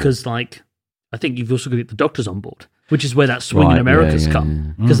 Bloody hell. Because like I think you've also got to get the doctors on board, which is where that swing in America's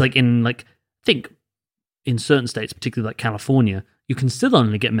come. yeah. Because like I think in certain states, particularly like California, you can still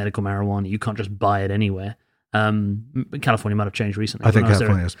only get medical marijuana. You can't just buy it anywhere. California might have changed recently. I think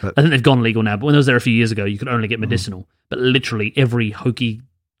California is, but I think they've gone legal now. But when I was there a few years ago, you could only get medicinal. But literally every hokey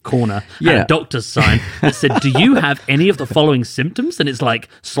corner had a doctor's sign that said, "Do you have any of the following symptoms?" And it's like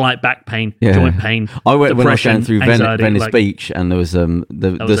slight back pain, joint pain. I went when I was depression, going through anxiety, Venice like- Beach, and there was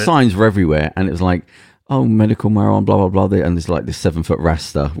the signs were everywhere, and it was like, oh, medical marijuana, blah blah blah, and there's like this 7-foot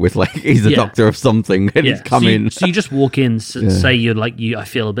rasta with like he's a doctor of something, and he's coming. So you just walk in, say you're like I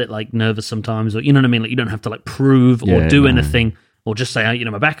feel a bit like nervous sometimes, or you know what I mean. Like you don't have to like prove or do anything, or just say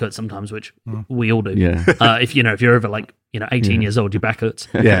my back hurts sometimes, which we all do. Yeah. If you're over like 18 years old, your back hurts.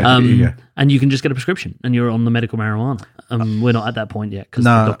 Yeah. And you can just get a prescription, and you're on the medical marijuana. We're not at that point yet because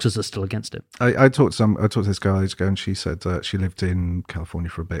the doctors are still against it. I talked to this girl ages ago, and she said she lived in California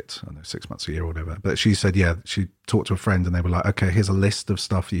for a bit, I don't know, 6 months, a year or whatever. But she said, she talked to a friend, and they were like, okay, here's a list of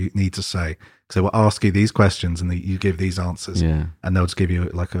stuff you need to say. So they will ask you these questions, and you give these answers, and they'll just give you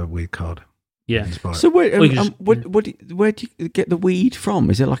like a weed card. Yeah. Just buy it. So where, Or you can where do you get the weed from?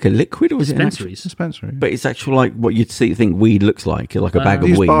 Is it like a liquid or is it an actual, Dispensaries. dispensary. but it's actual like what you'd think weed looks like a bag you of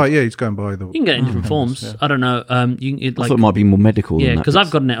just weed. buy, you just go and buy the. You can get it in different forms. yeah. I don't know. You can, I thought it might be more medical. yeah, than that, because but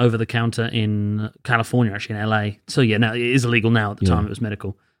I've gotten it over the counter in California, actually in LA. So yeah, now it is illegal now. At the time, it was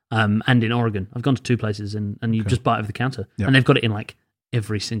medical. And in Oregon, I've gone to 2 places, and you just buy it over the counter, Yeah. and they've got it in like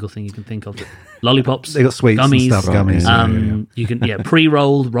every single thing you can think of. Lollipops, They got sweets gummies, and stuff. Gummies. Right, You can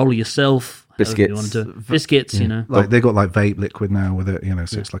pre-rolled, roll it yourself, however you want to do it. Biscuits, you know. Like they got like vape liquid now with it,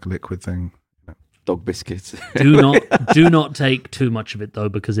 so it's like a liquid thing. dog biscuits. do not take too much of it though,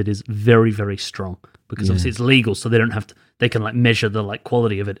 because it is very, very strong. Because obviously it's legal, so they don't have to. They can like measure the like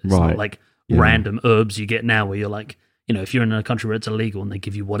quality of it. It's Right. not like random herbs you get now, where you're like, if you're in a country where it's illegal and they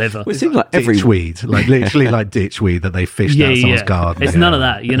give you whatever. Well, it seems like every Ditchweed, like literally like ditchweed that they fished out of someone's garden. It's none of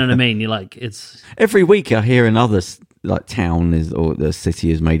that. You know what I mean? You're like, it's every week I hear another like town or the city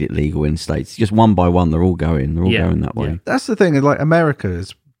has made it legal in states. Just one by one, they're all going. They're all going that way. That's the thing. Like America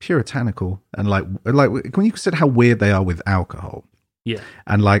is puritanical, and like when you consider how weird they are with alcohol. yeah.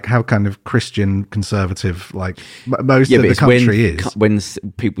 And like how kind of Christian conservative, like most of but the it's country is. when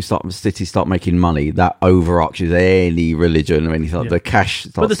people cities start making money, that overarches any religion or anything. The cash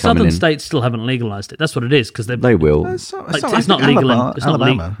starts But the coming southern in. states still haven't legalized it. That's what it is, because They will. it's not legal. It's not legal.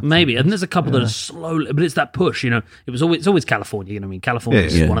 Alabama. Maybe, and there's a couple that are slowly, but it's that push. It's always California. You know what I mean? California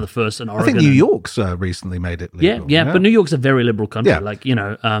is one of the first, and Oregon. I think New York's recently made it legal. Yeah, but New York's a very liberal country. Yeah. Like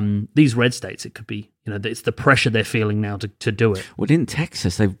these red states, it could be. It's the pressure they're feeling now to do it. Well, in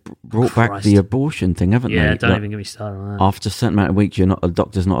Texas, they've brought back Christ. the abortion thing, haven't they? Yeah, don't Like, even get me started on that. after a certain amount of weeks, a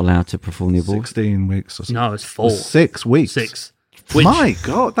doctor's not allowed to perform the abortion. 16 weeks or something. No, it's 4. 6 weeks. 6. My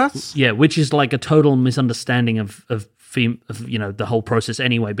God, that's Which is like a total misunderstanding of the whole process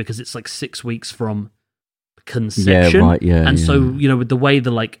anyway, because it's like 6 weeks from conception. Yeah, right, yeah, And yeah. so, with the way the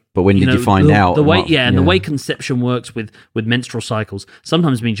like But when did you find out? the way What- and the yeah. way conception works with menstrual cycles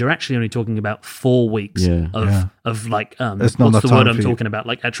sometimes means you're actually only talking about 4 weeks of like That's not what's the enough word time I'm for you. talking about,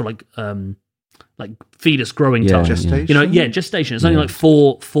 like actual like fetus growing Yeah, time. gestation. Gestation. It's only like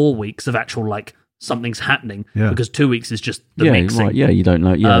 4 weeks of actual like something's happening, because 2 weeks is just the mixing. Right, you don't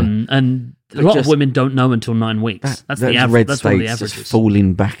know. Yeah, And a But lot of just- women don't know until 9 weeks. That's the average. red That's one of the states averages. just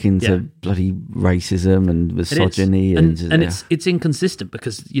falling back into Yeah. bloody racism and It is. misogyny, and yeah. it's inconsistent,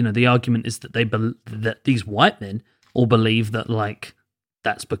 because the argument is that that these white men all believe that like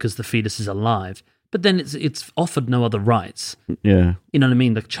that's because the fetus is alive, but then it's offered no other rights. yeah. You know what I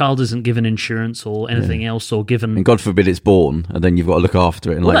mean? The child isn't given insurance or anything else, or given. And God forbid it's born, and then you've got to look after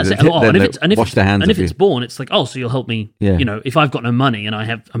it and Well, like that's it. then they wash their hands and of if it's you. born, it's like, oh, so you'll help me. Yeah. If I've got no money and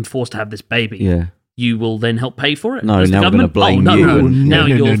I'm forced to have this baby. Yeah. You will then help pay for it. No, as the now we're gonna government? blame no, you No, and- now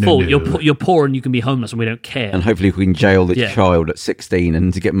No, you're no, full. no. You're poor and you can be homeless, and we don't care. And hopefully we can jail the Yeah. child at 16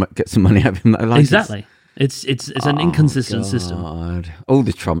 and to get some money out of him. Like, Exactly. It's an inconsistent system. God. All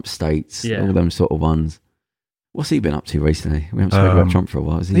the Trump states, Yeah. all them sort of ones. What's he been up to recently? We haven't spoken about Trump for a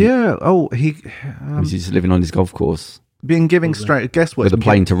while, has he? yeah. Oh, he He's just living on his golf course been giving straight. Guess what? with a He's been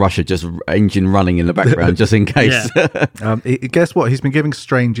plane to Russia, just engine running in the background, just in case. guess what? He's been giving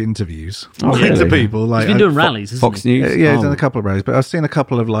strange interviews Oh, to really? people. Like He's been doing rallies, hasn't Fox he? News. Yeah, he's Oh. done a couple of rallies, but I've seen a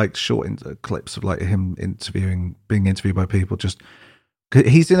couple of like short clips of like him being interviewed by people. Just 'cause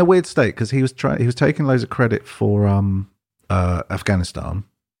he's in a weird state because he was taking loads of credit for Afghanistan.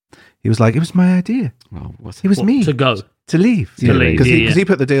 He was like, it was my idea. Oh, what's It was What, me to go. to leave. To leave, because yeah. he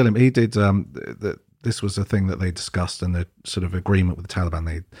put the deal in. He did that. This was a thing that they discussed in the sort of agreement with the Taliban.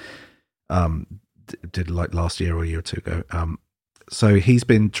 They did like last year or a year or two ago. So he's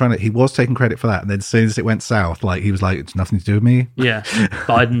been he was taking credit for that, and then as soon as it went south, like he was like, it's nothing to do with me. Yeah,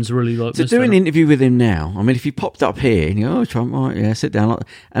 Biden's really like To do an interview with him now, I mean, if he popped up here and you go, oh, Trump, all right, yeah, sit down.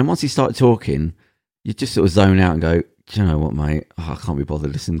 And once he started talking, you just sort of zone out and go, do you know what, mate? Oh, I can't be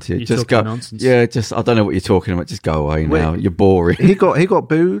bothered listening to you. You're Just talking go. nonsense. Yeah, I don't know what you're talking about. Just go away now. Wait. You're boring. He got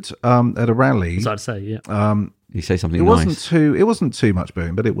booed at a rally. As I'd say, yeah. You say something It nice. wasn't too much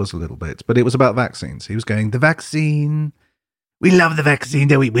booing, but it was a little bit. But it was about vaccines. He was going, the vaccine. We love the vaccine,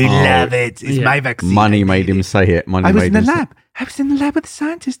 don't we? We love it. It's Yeah. my vaccine. Money made him say it. Money I was made in the him say- lab. I was in the lab with the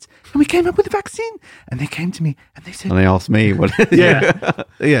scientists, and we came up with the vaccine. And they came to me, and they said, And they asked me what. Yeah.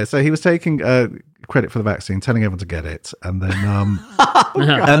 "Yeah." So he was taking credit for the vaccine, telling everyone to get it, and then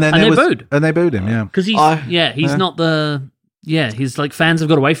and then they there was- booed. and they booed him. Yeah, Because he's not he's like, fans have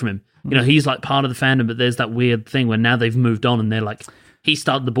got away from him. He's like part of the fandom, but there's that weird thing where now they've moved on and they're like, he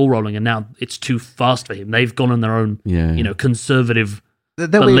started the ball rolling and now it's too fast for him. They've gone on their own, conservative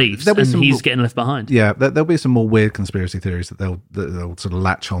beliefs, and he's getting left behind. Yeah, there'll be some more weird conspiracy theories that they'll sort of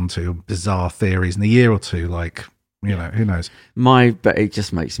latch onto, bizarre theories in a year or two. Like You know, who knows? But it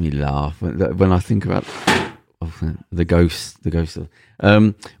just makes me laugh when I think about the ghost.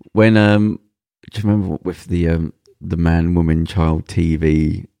 When do you remember with the man, woman, child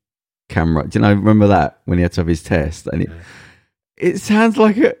TV camera? Do you know? Remember that when he had to have his test, and it sounds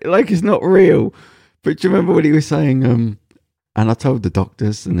like it's not real. But do you remember when he was saying? And I told the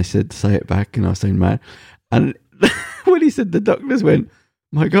doctors, and they said say it back, and I was saying, man, and when he said, the doctors went,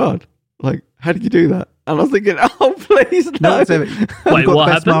 "My God, like how did you do that?" And I was thinking, oh, please no. Wait, what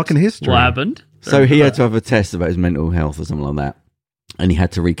happened? Mark in history. What happened? So he had to have a test about his mental health or something like that. And he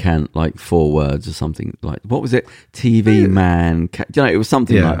had to recant like 4 words or something. Like, what was it? TV man. You know, it was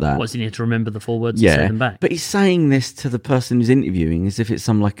something like that. What's he need to remember the 4 words and say them back? But he's saying this to the person who's interviewing as if it's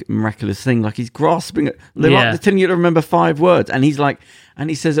some like miraculous thing. Like he's grasping it. They're telling you to remember 5 words. And he's like, and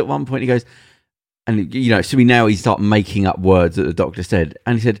he says at one point, he goes, and you know, so now he start making up words that the doctor said.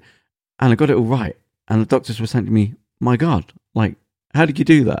 And he said, and I got it all right. And the doctors were saying to me, my God, like, how did you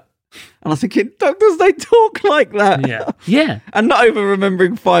do that? And I was thinking, doctors, they talk like that. Yeah. Yeah. And not even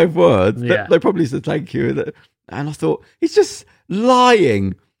remembering 5 words. Yeah. They probably said thank you. And I thought, he's just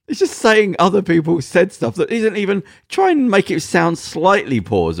lying. He's just saying other people said stuff that isn't even, try and make it sound slightly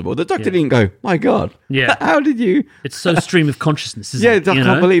plausible. The doctor didn't go, my God. Yeah. How did you? It's so stream of consciousness, isn't it? I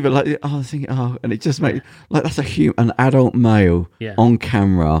can't believe it. Like, I was thinking, and it just makes, like, that's an adult male on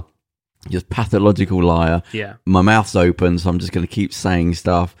camera. Just pathological liar. Yeah. My mouth's open, so I'm just going to keep saying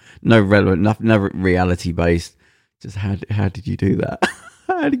stuff. No relevant, no reality based. Just how did you do that?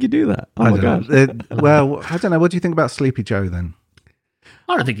 How did you do that? Oh my God. Well, I don't know. What do you think about Sleepy Joe then?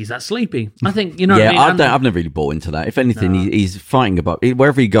 I don't think he's that sleepy. I think, you know what I mean? I've never really bought into that. If anything, he's fighting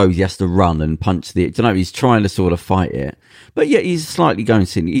wherever he goes, he has to run and punch I don't know, he's trying to sort of fight it. But yeah, he's slightly going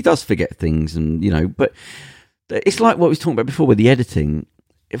silly. He does forget things and, you know, but it's like what we was talking about before with the editing.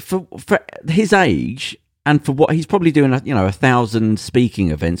 For his age and for what he's probably doing, 1,000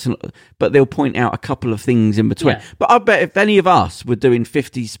 speaking events, but they'll point out a couple of things in between. Yeah. But I bet if any of us were doing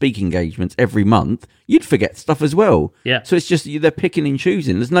 50 speaking engagements every month, you'd forget stuff as well. Yeah. So it's just they're picking and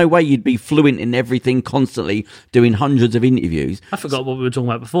choosing. There's no way you'd be fluent in everything constantly doing hundreds of interviews. I forgot what we were talking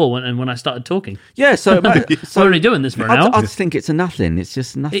about before when I started talking. Yeah, so we're only doing this for an hour. I just think it's a nothing. It's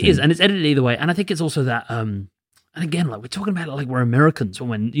just nothing. It is, and it's edited either way. And I think it's also that. And again, like we're talking about it like we're Americans,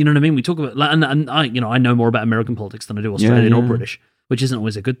 when you know what I mean. We talk about like, and I know more about American politics than I do Australian or British, which isn't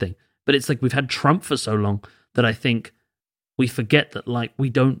always a good thing. But it's like we've had Trump for so long that I think we forget that like we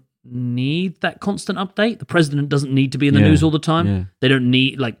don't need that constant update. The president doesn't need to be in the news all the time. Yeah. They don't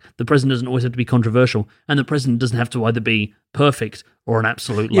need the president doesn't always have to be controversial, and the president doesn't have to either be perfect or an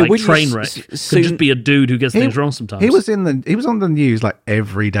absolute train wreck. Could just be a dude who gets things wrong sometimes. He was on the news like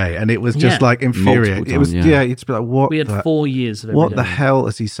every day, and it was just like infuriating. It was it's like what we had 4 years of every what day. the hell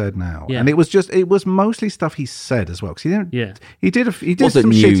has he said now? Yeah. And it was mostly stuff he said as well, because he didn't. He did wasn't some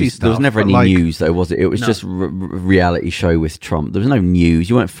news. shitty stuff. There was never any news though, was it? It was just reality show with Trump. There was no news.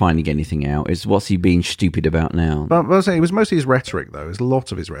 You weren't finding anything out. It's what's he being stupid about now? But I was saying it was mostly his rhetoric though. It was a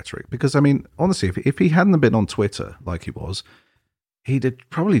lot of his rhetoric, because I mean honestly, if he hadn't been on Twitter like he was, he'd have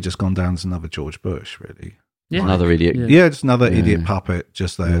probably just gone down as another George Bush, really. Yeah. Another idiot. Yeah, just another idiot puppet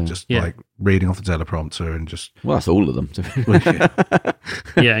just there, like reading off the teleprompter and just... Well, that's all of them.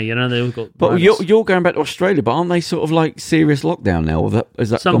 Yeah, they all got... But you're going back to Australia, but aren't they sort of like serious lockdown now? Or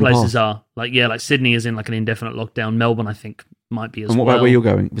is that some gone places past? are. Like Sydney is in like an indefinite lockdown. Melbourne, I think, might be as well. And what about where you're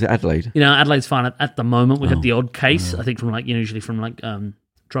going? Was it Adelaide? Adelaide's fine at the moment. We have the odd case, I think, from like, usually from like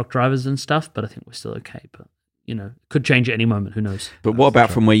truck drivers and stuff, but I think we're still okay. But could change at any moment. Who knows? But what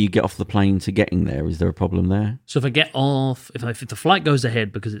about from where you get off the plane to getting there? Is there a problem there? So if I get off, if the flight goes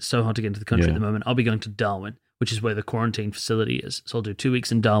ahead, because it's so hard to get into the country at the moment, I'll be going to Darwin, which is where the quarantine facility is. So I'll do 2 weeks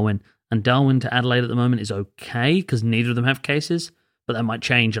in Darwin. And Darwin to Adelaide at the moment is okay, because neither of them have cases. But that might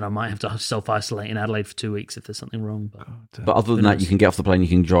change, and I might have to self-isolate in Adelaide for 2 weeks if there's something wrong. But other than that, you can get off the plane, you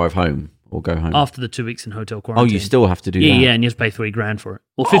can drive home or go home. After the 2 weeks in hotel quarantine. Oh, you still have to do that? Yeah, and you have to pay $3,000 for it.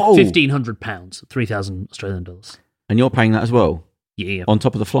 Well, £1,500, 3,000 Australian dollars. And you're paying that as well? Yeah. On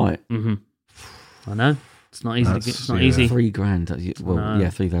top of the flight? Mm-hmm. I know. It's not easy. It's not easy. $3,000. Well, yeah,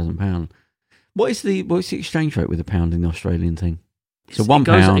 £3,000. What's the exchange rate with the pound in the Australian thing? So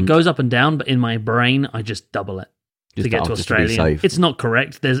 £1. It goes up and down, but in my brain, I just double it to get to Australia. It's not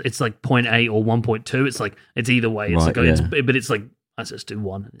correct. It's like 0.8 or 1.2. It's like it's either way. It's but it's like let's just do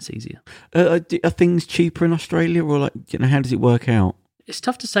one, and it's easier. Are things cheaper in Australia, or like how does it work out? It's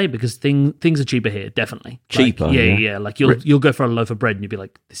tough to say because things are cheaper here, definitely. Cheaper? Like, yeah. Like you'll go for a loaf of bread and you'll be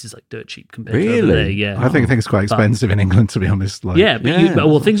like, this is like dirt cheap compared to over there. Yeah, I think things are quite expensive in England, to be honest.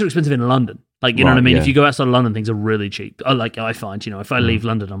 Things are expensive in London. Like, you know Right, what I mean? yeah. If you go outside of London, things are really cheap. I find, if I leave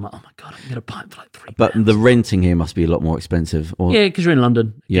London, I'm like, oh my God, I can get a pint for like £3. But the renting here must be a lot more expensive. Or Yeah, because you're in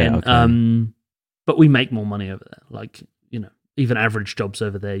London. Yeah, Again. okay. But we make more money over there. Like, even average jobs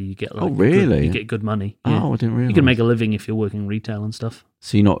over there, you get like Oh, really? you get good money. Yeah. Oh, I didn't realize. You can make a living if you're working retail and stuff.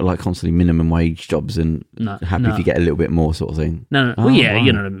 So you're not like constantly minimum wage jobs and No, happy no. if you get a little bit more sort of thing. No. Oh, Well, yeah, right.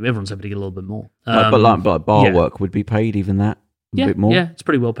 everyone's happy to get a little bit more. But bar yeah. work would be paid even that a Yeah, bit more. yeah, it's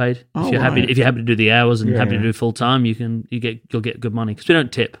pretty well paid. Oh, if you're right. happy to do the hours and Yeah, happy to yeah. do full time, you'll get good money because we don't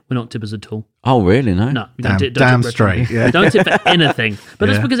tip. We're not tippers at all. Oh, really? No. No, we Damn, don't damn tip straight. retro. Yeah. Don't tip for anything. But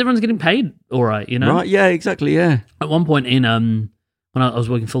that's Yeah. because everyone's getting paid all right. Right? Yeah. Exactly. Yeah. At one point in when I was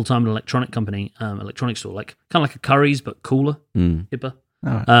working full time in an electronic company, electronic store, like kind of like a Curry's but cooler, hipper.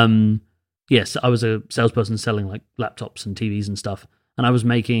 All right. Yes, I was a salesperson selling like laptops and TVs and stuff, and I was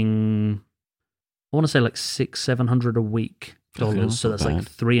making, I want to say like $600-700 a week dollars. that's So not that's like bad.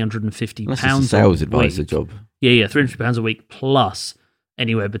 £350 That's just a sales a advisor week. job. Yeah, £350 a week plus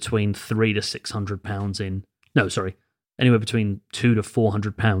anywhere between £300 to £600 in. No, sorry, anywhere between £200 to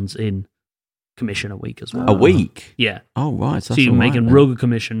 £400 in commission a week as well. A week. Yeah. Oh, right. So you're making real good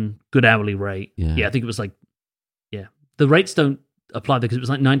commission, good hourly rate. Yeah. I think it was like, the rates don't apply because it was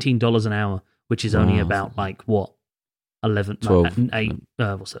like $19 an hour, which is only Wow. about like what, 11, 12. 8.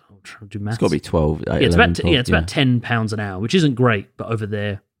 What's that? I'm trying to do maths. It's got to be 12. Yeah, it's about it's about £10 an hour, which isn't great, but over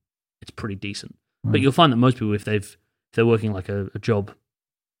there, it's pretty decent. But you'll find that most people, if they're working like a job,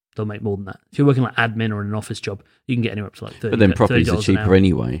 they'll make more than that. If you're working like admin or in an office job, you can get anywhere up to like $30. But then properties are $30 an cheaper hour.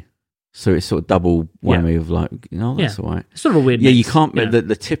 anyway. So it's sort of double whammy of like, that's all right. It's sort of a weird. Yeah, you mix, can't. know?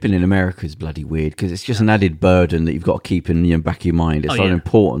 The tipping in America is bloody weird because it's just an added burden that you've got to keep in your back of your mind. It's Oh, like an yeah.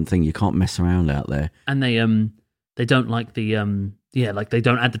 important thing. You can't mess around out there. And they don't like the like they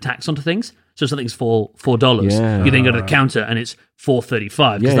don't add the tax onto things. So something's for $4. Yeah. You then go to the counter and it's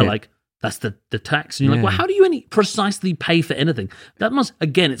 $4.35 because Yeah. they're like, that's the tax. And you're like, well, how do you precisely pay for anything? That must,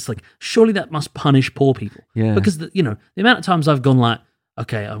 again, it's like, surely that must punish poor people. Yeah. Because the amount of times I've gone like,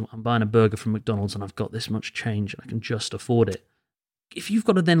 okay, I'm buying a burger from McDonald's and I've got this much change and I can just afford it. If you've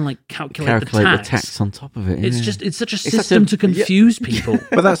got to then like calculate the tax on top of it. it's yeah. just it's such a such system a- to confuse people.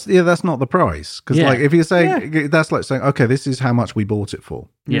 But that's not the price because Yeah. like if you're saying that's like saying okay, this is how much we bought it for.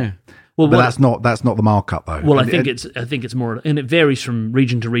 yeah. Well, But that's not the markup though. Well, I And- think and- it's more, and it varies from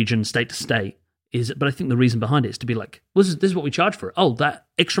region to region, state to state. But I think the reason behind it is to be like, well, this is what we charge for it. Oh, that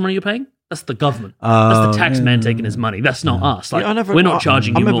extra money you're paying, that's the government. That's the tax man taking his money. That's not us. Like, we're not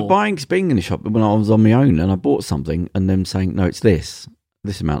charging I you remember more. being in the shop when I was on my own and I bought something and them saying, no, it's this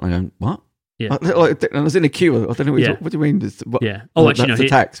amount. And I go, what? Yeah. And I was in a queue. I don't know Yeah. what do you mean? What? Yeah. Oh, actually, that's no, the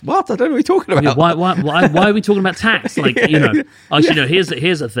tax. What? I don't know what you're talking about. Yeah, why are we talking about tax? Like, actually, no.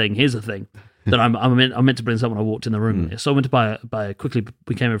 Here's a thing that I'm meant to bring this up when I walked in the room. So I went to buy quickly.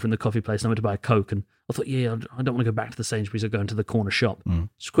 We came over from the coffee place and I went to buy a Coke and I thought, I don't want to go back to the Sainsbury's or go into the corner shop.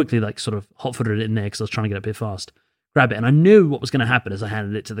 Just quickly, like, sort of hot-footed it in there because I was trying to get up here fast. Grab it, and I knew what was going to happen as I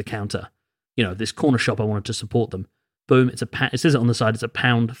handed it to the counter. This corner shop, I wanted to support them. Boom! It says it on the side. It's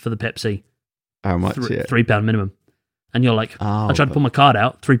 £1 for the Pepsi. How much? £3 minimum. And you're like, Oh, I tried to pull my card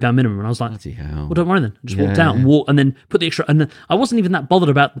out, £3 minimum, and I was like, Bloody hell. well, don't worry then. I just walked Yeah. out and then put the extra. And then I wasn't even that bothered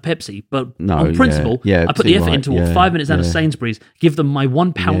about the Pepsi, but No, on principle, yeah, I put the too effort right, into yeah, 5 minutes out of yeah. Sainsbury's, give them my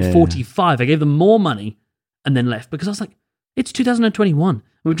 £1.45. I gave them more money and then left because I was like, it's 2021.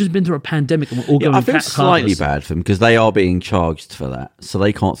 We've just been through a pandemic and we're all going I feel cardless. slightly bad for them because they are being charged for that, so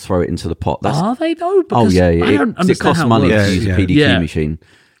they can't throw it into the pot. That's, Are they though? oh Because yeah, I don't it understand costs how it money works. to use Yeah, a PDQ yeah. machine.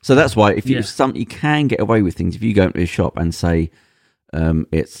 So that's why if Yeah. you can get away with things, if you go into a shop and say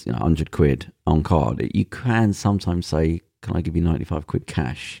it's £100 on card, you can sometimes say, "Can I give you 95 quid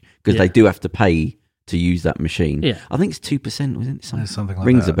cash?" Because Yeah. they do have to pay to use that machine. Yeah. I think it's 2%, wasn't it? something like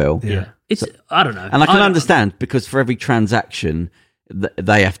rings that. a bell. Yeah. It's, I don't know. And I can don't- understand because for every transaction,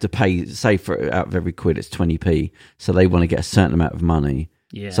 they have to pay. Say for out of every quid, it's 20p. So they want to get a certain amount of money.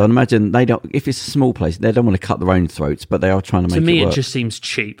 Yeah. So I imagine they don't. If it's a small place, they don't want to cut their own throats, but they are trying to make To me, it it work. just seems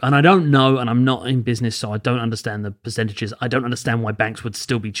cheap. And I don't know, and I'm not in business, so I don't understand the percentages. I don't understand why banks would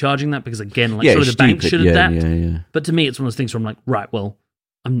still be charging that because, again, like, yeah, surely it's the bank stupid. should Yeah, adapt. yeah. But to me, it's one of those things where I'm like, right, well,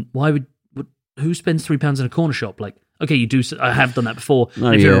 who spends £3 in a corner shop? Like, okay, you do. I have done that before. No,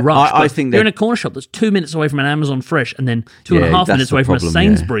 And if you're in yeah. a rush, I but think you're that- in a corner shop that's 2 minutes away from an Amazon Fresh, and then two Yeah, and a half that's minutes the away from a problem, yeah.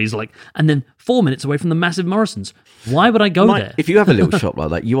 Sainsbury's, like, and then 4 minutes away from the massive Morrison's. Why would I go Mike, there? if you have a little shop like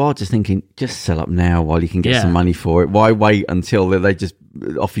that, you are just thinking, just sell up now while you can get Yeah. some money for it. Why wait until they just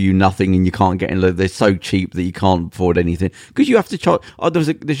offer you nothing and you can't get in? They're so cheap that you can't afford anything because you have to charge. Oh, there's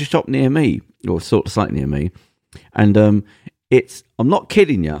a shop near me, or sort of slightly near me, and I'm not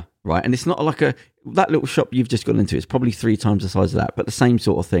kidding you. right? And it's not like that little shop you've just gone into. It's probably 3 times the size of that, but the same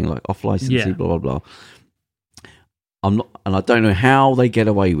sort of thing, like off licensing, blah blah blah. And I don't know how they get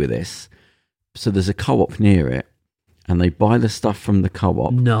away with this. So there's a co-op near it, and they buy the stuff from the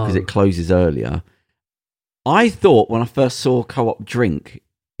co-op because it closes earlier. I thought when I first saw co-op drink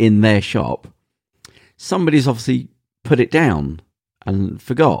in their shop, somebody's obviously put it down and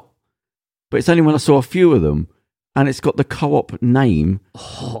forgot. But it's only when I saw a few of them, and it's got the co-op name.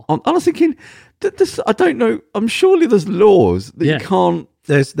 Oh. I was thinking, I don't know. I'm surely there's laws that you can't.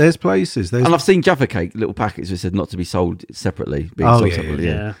 There's places. And I've seen Jaffa Cake little packets which said not to be sold separately. Separately.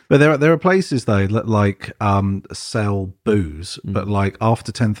 Yeah. But there are places though that like sell booze, but like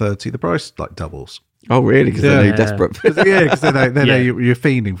after 10:30 the price like doubles. Oh really? Because they're desperate. Because they know you're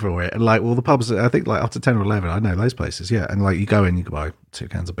fiending for it. And like all the pubs, I think like after 10 or 11, I know those places. Yeah, and like you go in, you can buy 2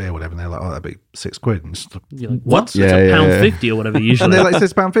 cans of beer, or whatever, and they're like, "Oh, that'd be £6." And just, you're like, what? It's £1.50 or whatever usually. And they're like,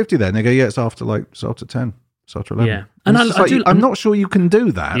 "It's £1.50 there." And they go, "Yeah, it's after 10." It's after 11. Yeah, and I'm not sure you can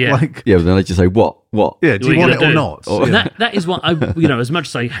do that. Yeah. Like, but then they just say, "What? Yeah, do you want it or not?" That is what I, as much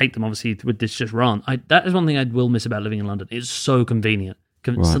as I hate them, obviously with this just rant, that is one thing I will miss about living in London. It's so convenient.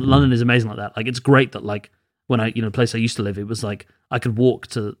 London is amazing like that. Like it's great that like when I, the place I used to live, it was like I could walk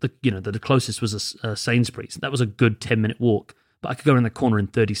to the closest was a Sainsbury's. That was a good 10-minute walk, but I could go around the corner in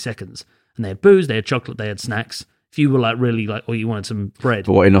 30 seconds. And they had booze, they had chocolate, they had snacks. If you were like really like, or you wanted some bread.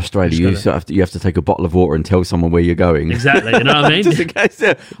 But what in Australia, you have to take a bottle of water and tell someone where you're going. Exactly, you know what I mean? Just in case,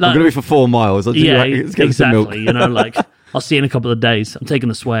 I'm going to be for 4 miles. I'll exactly. Some milk. Like I'll see you in a couple of days. I'm taking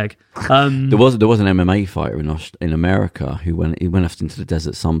the swag. There was an MMA fighter in America who went off into the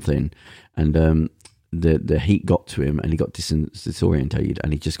desert something, and the heat got to him and he got disorientated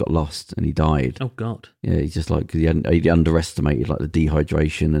and he just got lost and he died. Oh God! Yeah, he just like he underestimated like the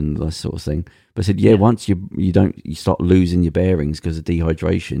dehydration and that sort of thing. But I said, once you start losing your bearings because of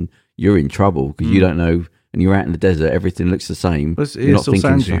dehydration, you're in trouble because you don't know. And you're out in the desert, everything looks the same. But it's all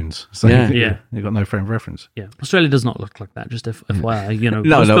sand dunes. So you've got no frame of reference. Yeah. Australia does not look like that, just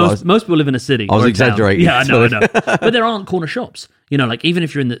FYI. Most people live in a city. I was exaggerating. Yeah, I know. But there aren't corner shops. Like even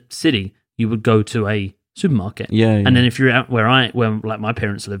if you're in the city, you would go to a supermarket. Yeah. And then if you're out where like my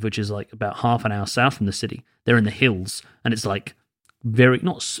parents live, which is like about half an hour south from the city, they're in the hills and it's like very,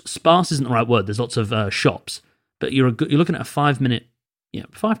 not sparse isn't the right word. There's lots of shops, but you're looking at a 5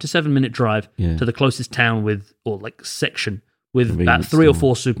 to 7 minute drive to the closest town section with about 3 or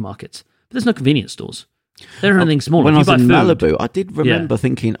 4 supermarkets. But there's no convenience stores. There are anything smaller. When I was in Malibu, I did remember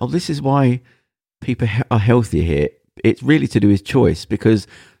thinking, this is why people are healthier here. It's really to do with choice because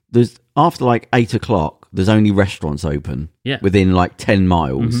there's after like 8 o'clock, there's only restaurants open within like 10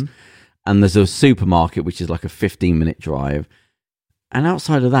 miles. Mm-hmm. And there's a supermarket, which is like a 15-minute drive. And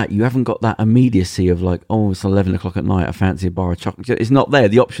outside of that, you haven't got that immediacy of like, it's 11 o'clock at night, I fancy a bar of chocolate. It's not there.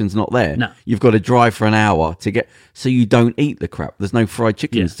 The option's not there. No. You've got to drive for an hour to get, so you don't eat the crap. There's no fried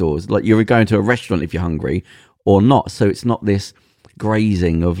chicken stores. Like you're going to a restaurant if you're hungry or not. So it's not this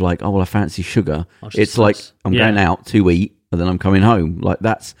grazing of like, I fancy sugar. It's like, I'm going out to eat and then I'm coming home. Like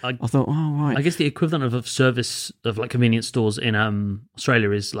that's, I thought, right. I guess the equivalent of a service of like convenience stores in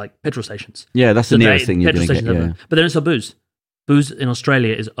Australia is like petrol stations. Yeah, that's the nearest thing you're going to get. Yeah. But they don't sell booze. Booze in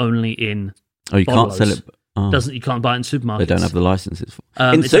Australia is only in you can't sell it. You can't buy it in supermarkets. They don't have the licenses for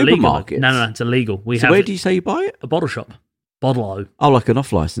in it's supermarkets. Illegal. No, it's illegal. Where do you say you buy it? A bottle shop. Bottle-o. Oh, like an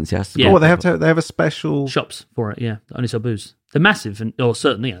off license, yes. Yeah. They have a special shops for it. Yeah, they only sell booze. They're massive, or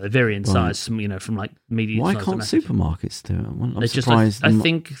certainly, they vary in size. From like medium. Why can't supermarkets do it? I'm surprised.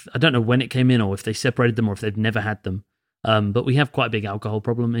 I don't know when it came in, or if they separated them, or if they've never had them. But we have quite a big alcohol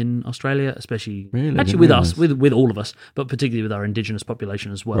problem in Australia, especially with us, with all of us, but particularly with our indigenous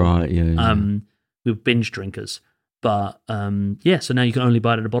population as well. Right, yeah. We're binge drinkers. But so now you can only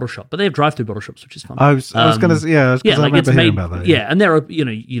buy it at a bottle shop. But they have drive-through bottle shops, which is fun. I was going to, I remember hearing about that. Yeah, and there are,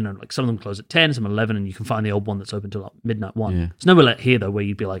 like some of them close at 10, some at 11, and you can find the old one that's open till like midnight 1. Yeah. There's nowhere here though where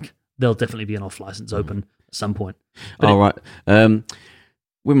you'd be like, there'll definitely be an off-license open at some point. Right.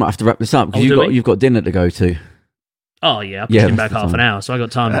 We might have to wrap this up because you've got dinner to go to. Oh yeah, I pushed him back half an hour, so I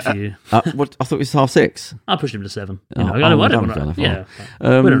got time for you. What I thought it was 6:30. I pushed him to 7. I don't want to. Yeah,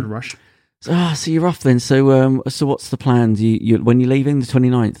 we don't rush. So you're off then. So what's the plan? When you leaving the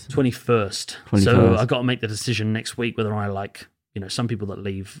 29th? 21st. So I got to make the decision next week whether I some people that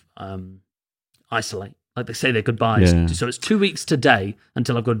leave isolate, like they say their goodbyes. Yeah. So it's 2 weeks today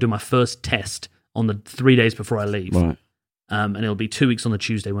until I've got to do my first test on the 3 days before I leave. Right. And it'll be 2 weeks on the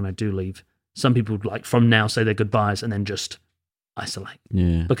Tuesday when I do leave. Some people from now say their goodbyes and then just isolate.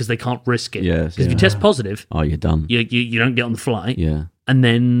 Yeah. Because they can't risk it. Yes. Because if you test positive, you're done. You don't get on the flight. Yeah. And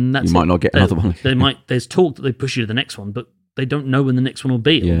then you might not get another one. There's talk that they push you to the next one, but they don't know when the next one will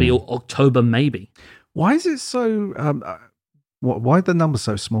be. It'll be October maybe. Why is it so? Why are the numbers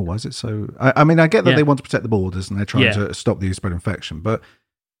so small? Why is it so? I mean, I get that they want to protect the borders and they're trying to stop the spread of infection, but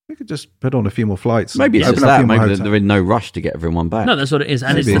we could just put on a few more flights. Maybe it's just that. Maybe they're in no rush to get everyone back. No, that's what it is,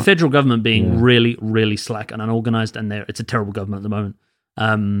 and it's the federal government being really, really slack and unorganized, and it's a terrible government at the moment.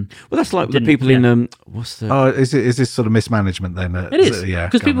 Well, that's like the people in what's the? Oh, is this sort of mismanagement then? It is,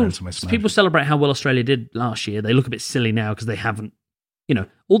 because people celebrate how well Australia did last year. They look a bit silly now because they haven't.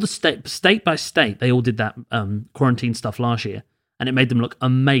 All the state by state, they all did that quarantine stuff last year, and it made them look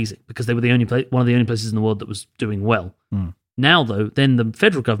amazing because they were one of the only places in the world that was doing well. Now, though, then the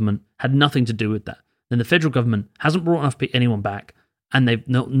federal government had nothing to do with that. Then the federal government hasn't brought enough anyone back, and they've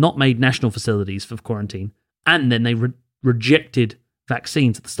not made national facilities for quarantine, and then they rejected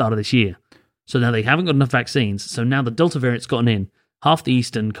vaccines at the start of this year. So now they haven't got enough vaccines. So now the Delta variant's gotten in. Half the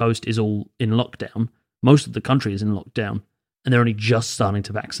eastern coast is all in lockdown. Most of the country is in lockdown, and they're only just starting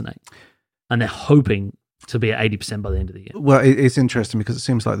to vaccinate. And they're hoping to be at 80% by the end of the year. Well, it's interesting because it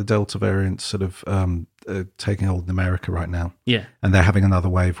seems like the Delta variant's sort of taking hold in America right now. Yeah. And they're having another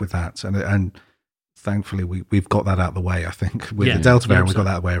wave with that. And thankfully, we've got that out of the way, I think. With the Delta variant, we got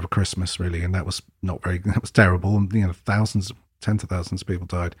that out of the way over Christmas, really. And that was that was terrible. And, tens of thousands of people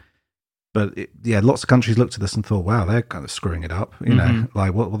died. But lots of countries looked at this and thought, wow, they're kind of screwing it up.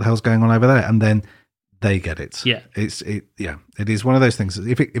 Like what the hell's going on over there? And then they get it. Yeah. It is one of those things.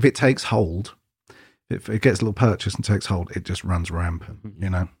 If it takes hold, if it gets a little purchase and takes hold, it just runs rampant,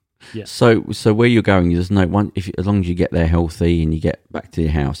 Yeah. So where you're going, there's no one. As long as you get there healthy and you get back to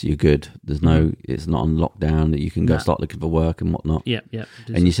your house, you're good. There's no. It's not on lockdown that you can go start looking for work and whatnot. Yeah.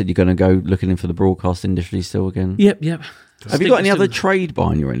 And you said you're going to go looking in for the broadcast industry still again. Yep. Have you got any other trade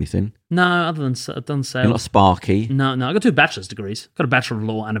behind you or anything? No, other than I've done sales. You're not Sparky. No. I got 2 bachelor's degrees. Got a Bachelor of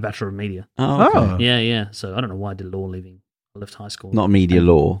Law and a Bachelor of Media. Oh, okay. Yeah. So I don't know why I did law I left high school. Not media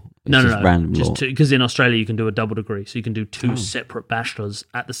law. It's No. Random just law. because in Australia you can do a double degree, so you can do 2 separate bachelors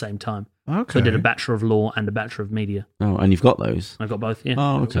at the same time. Okay. So I did a Bachelor of Law and a Bachelor of Media. Oh, and you've got those. I got both. Yeah.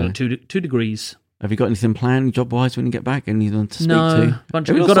 Oh, okay. Got two degrees. Have you got anything planned job-wise when you get back? Anyone to speak No, to? bunch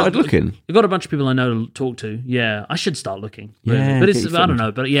Have of you not started looking? I've got a bunch of people I know to talk to. Yeah, I should start looking. Really. Yeah, but get it's your foot I don't in.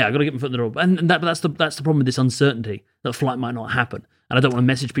 know. But yeah, I got to get my foot in the door. And that's the problem with this uncertainty that flight might not happen. And I don't want to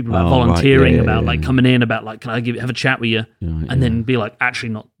message people about volunteering, about coming in, about like, can I have a chat with you, and then be like, actually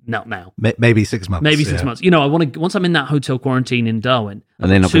not now. Maybe 6 months. Maybe 6 months. I want to once I'm in that hotel quarantine in Darwin, And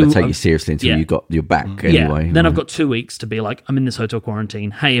they're not going to take you seriously until you got your back anyway. Yeah. Then I've got 2 weeks to be like, I'm in this hotel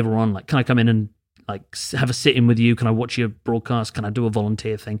quarantine. Hey everyone, like, can I come in and like have a sit in with you? Can I watch your broadcast? Can I do a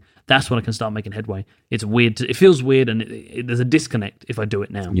volunteer thing? That's when I can start making headway. It's weird. It feels weird, and there's a disconnect if I do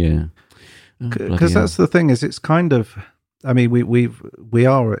it now. Yeah, Because that's the thing is, it's kind of. I mean, we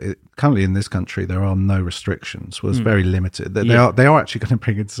are currently in this country. There are no restrictions. Well, it's very limited. They are actually going to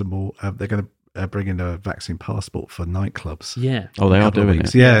bring in some more. They're going to bring in a vaccine passport for nightclubs. Yeah. Oh, they are doing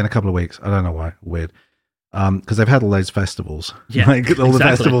it. Yeah, in a couple of weeks. I don't know why. Weird. Because they've had all those festivals. Yeah, all the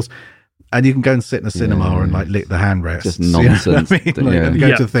festivals. And you can go and sit in a cinema and like lick the handrests. Just nonsense. You know what I mean?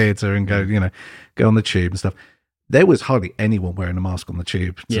 Go to the theatre and go on the tube and stuff. There was hardly anyone wearing a mask on the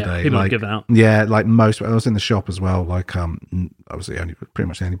tube today. Yeah, people give out. Yeah, like most. I was in the shop as well. Like, I was pretty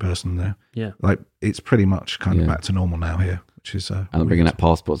much the only person there. Yeah, like it's pretty much kind of back to normal now here, which is. And I'm bringing out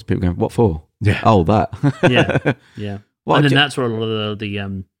passports. People going, what for? Yeah. Oh, that. yeah. Well, and then that's where a lot of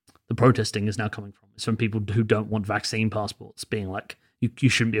the protesting is now coming from. It's from people who don't want vaccine passports, being like, you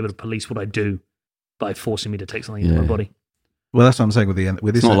shouldn't be able to police what I do by forcing me to take something into my body. Well, that's what I'm saying with this.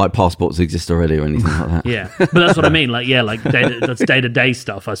 It's not like passports exist already or anything like that. Yeah, but that's what I mean. Like, that's day-to-day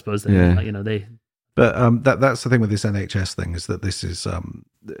stuff, I suppose. They. But that's the thing with this NHS thing is that this is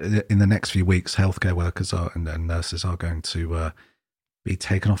in the next few weeks, healthcare workers and nurses are going to be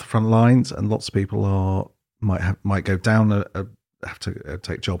taken off the front lines, and lots of people might go down have to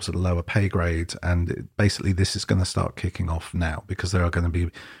take jobs at a lower pay grade, and basically this is going to start kicking off now because there are going to be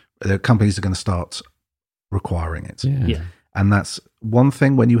companies are going to start requiring it. Yeah. And that's one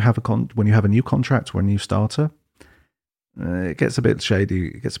thing when you have a new contract or a new starter, it gets a bit shady.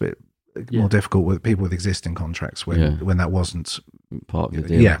 It gets a bit more difficult with people with existing contracts when that wasn't part of the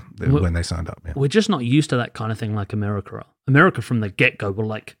deal. Yeah, when they signed up. Yeah. We're just not used to that kind of thing like America are. America from the get-go were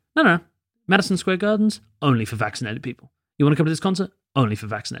like, no, Madison Square Gardens, only for vaccinated people. You want to come to this concert? Only for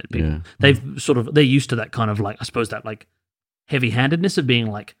vaccinated people. Yeah. They're used to that kind of like, I suppose that like heavy-handedness of being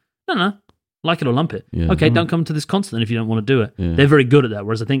like, no, like it or lump it. Yeah. Okay, don't come to this concert then if you don't want to do it. Yeah. They're very good at that.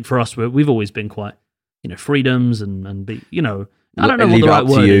 Whereas I think for us, we've always been quite, freedoms and be, I don't know what the right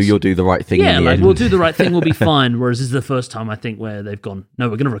word is. You'll do the right thing. Yeah, in the like end. we'll do the right thing, we'll be fine. Whereas this is the first time I think where they've gone, no,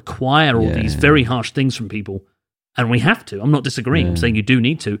 we're going to require all these very harsh things from people And we have to. I'm not disagreeing. I'm saying you do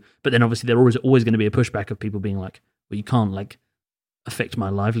need to. But then obviously there is always going to be a pushback of people being like, well, you can't like affect my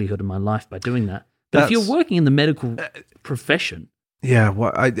livelihood and my life by doing that. But if you're working in the medical profession. Yeah.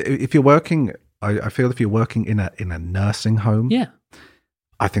 Well, if you're working, I feel if you're working in a nursing home. Yeah.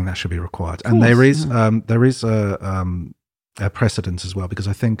 I think that should be required. And there is a precedent as well, because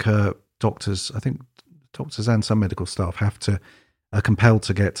I think doctors and some medical staff have to are compelled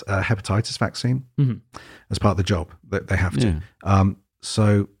to get a hepatitis vaccine as part of the job. That they have to.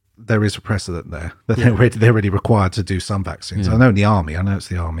 So there is a precedent there that they're already required to do some vaccines. I know in the army, it's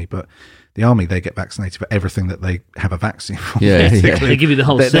the army, but the army, they get vaccinated for everything that they have a vaccine for. They give you the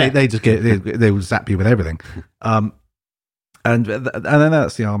whole set. They just they will zap you with everything. And then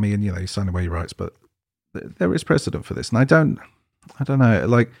that's the army, and you sign away your rights. But there is precedent for this, and I don't know.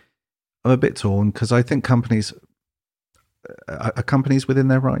 Like, I'm a bit torn because I think companies within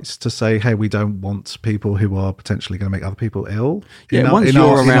their rights to say, hey, we don't want people who are potentially going to make other people ill. Once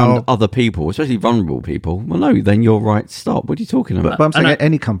you're around other people, especially vulnerable people, well, no, then your rights stop. What are you talking about? But I'm saying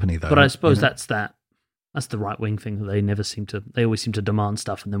any company, though. But I suppose that's the right wing thing that they always seem to demand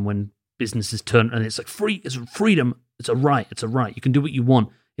stuff, and then when businesses turn and it's like it's freedom, it's a right, you can do what you want.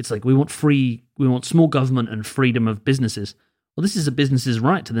 It's like we want small government and freedom of businesses. Well, this is a business's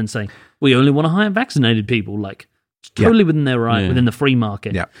right to then say we only want to hire vaccinated people. Like, it's totally within their right, within the free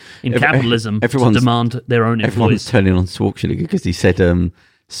market. Yeah. In capitalism, to demand their own employees. Everyone's turning on Schwarzenegger because he said,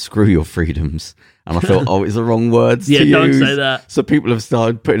 screw your freedoms. And I thought, it's the wrong words to use. Yeah, don't say that. So people have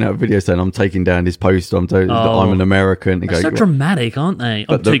started putting out videos saying, I'm taking down his poster, I'm an American. They're so dramatic, aren't they?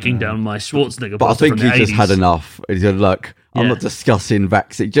 I'm taking down my Schwarzenegger but poster. I think he just had enough. He said, look, I'm not discussing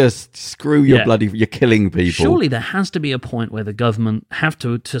vaccine. Just screw your you're killing people. Surely there has to be a point where the government have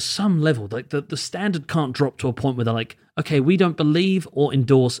to some level, like the standard can't drop to a point where they're like, okay, we don't believe or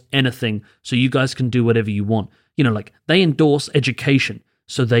endorse anything, so you guys can do whatever you want. Like they endorse education,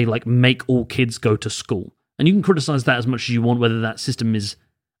 so they like make all kids go to school. And you can criticize that as much as you want, whether that system is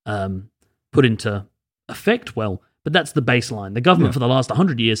put into effect well, but that's the baseline. The government for the last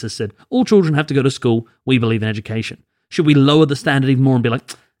 100 years has said, all children have to go to school, we believe in education. Should we lower the standard even more and be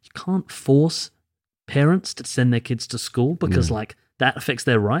like, you can't force parents to send their kids to school because like that affects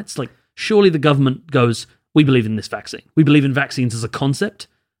their rights? Like, surely the government goes, we believe in this vaccine. We believe in vaccines as a concept.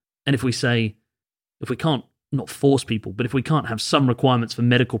 And if we can't not force people, but if we can't have some requirements for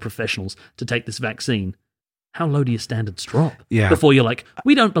medical professionals to take this vaccine, how low do your standards drop? Yeah. Before you're like,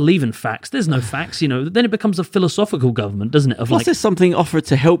 we don't believe in facts. There's no facts, then it becomes a philosophical government, doesn't it? Plus there's something offered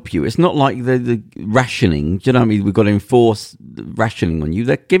to help you. It's not like the rationing. Do you know what I mean? We've got to enforce rationing on you.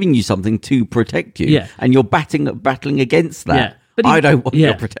 They're giving you something to protect you. Yeah. And you're battling against that. Yeah. But I don't want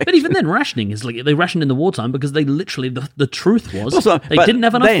your protection. But even then, rationing is like they rationed in the wartime because they literally, the truth was they didn't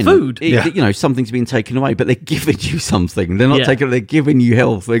have enough food. Something's been taken away, but they're giving you something. They're not they're giving you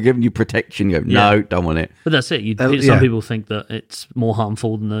health. They're giving you protection. You go, no, don't want it. But that's it. Some people think that it's more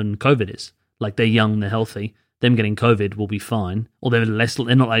harmful than COVID is. Like they're young, they're healthy. Them getting COVID will be fine. Or they're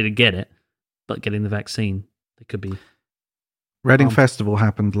not likely to get it, but getting the vaccine, they could be. Reading Festival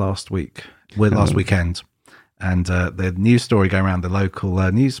happened last weekend. And the news story going around the local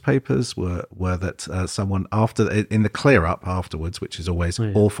newspapers were that someone in the clear up afterwards, which is always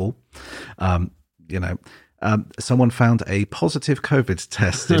awful, someone found a positive COVID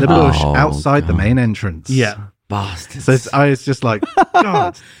test in a bush outside the main entrance. Yeah. Bastards. So I was just like,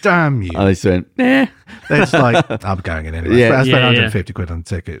 God damn you. I just went, They're just like, I'm going in anyway. I spent 150 quid on the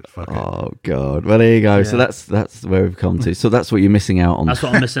ticket. Fuck it. Oh, God. Well, there you go. Yeah. So that's where we've come to. So that's what you're missing out on. That's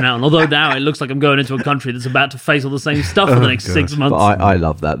what I'm missing out on. Although now it looks like I'm going into a country that's about to face all the same stuff for the next 6 months. But I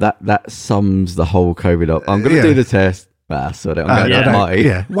love that. That sums the whole COVID up. I'm going to do the test. So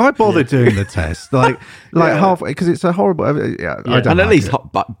why bother doing the test? Halfway, because it's a horrible. I don't and at least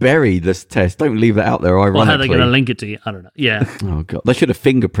bury this test. Don't leave that out there. Ironically, well, how are they going to link it to you? I don't know. Yeah. Oh God, they should have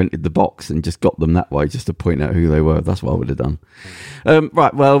fingerprinted the box and just got them that way, just to point out who they were. That's what I would have done.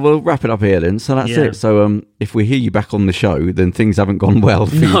 Right. Well, we'll wrap it up here then. So that's it. So if we hear you back on the show, then things haven't gone well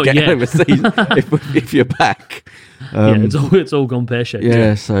for you getting overseas. if you're back, it's all gone pear shaped.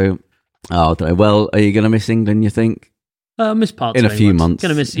 Yeah. So I don't know. Well, are you going to miss England? You think? Miss parts in of a few months.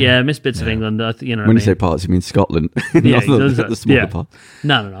 Gonna miss, miss bits of England. When you say parts, you mean Scotland? The smaller part.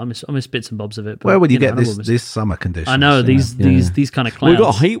 No. I miss bits and bobs of it. But, where would you get this summer conditions? I know these kind of clouds. We've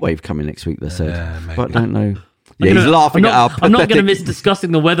got a heat wave coming next week. They said, but I don't know. Yeah, he's laughing it up. I'm not going to miss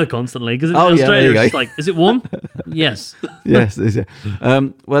discussing the weather constantly because in Australia it's like, is it warm? Yes. Yes.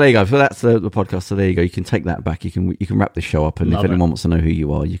 Well, there you go. So that's the podcast. So there you go. You can take that back. You can wrap this show up, and if anyone wants to know who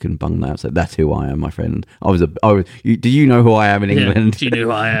you are, you can bung that. So that's who I am, my friend. Do you know who I am in England? Do you know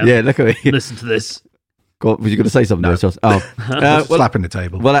who I am? Yeah, look at me. Listen to this. God, was you going to say something? No. There, Josh? Oh, well, Slapping the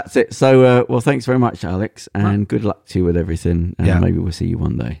table. well, that's it. So, well, thanks very much, Alex, and good luck to you with everything. And maybe we'll see you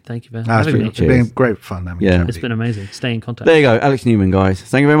one day. Thank you for It's having me. been great fun. Yeah. It's been amazing. Stay in contact. There you go, Alex Newman, guys.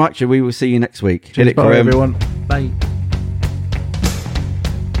 Thank you very much, and we will see you next week. Cheers, Hit it, bye, Graham. everyone. Bye.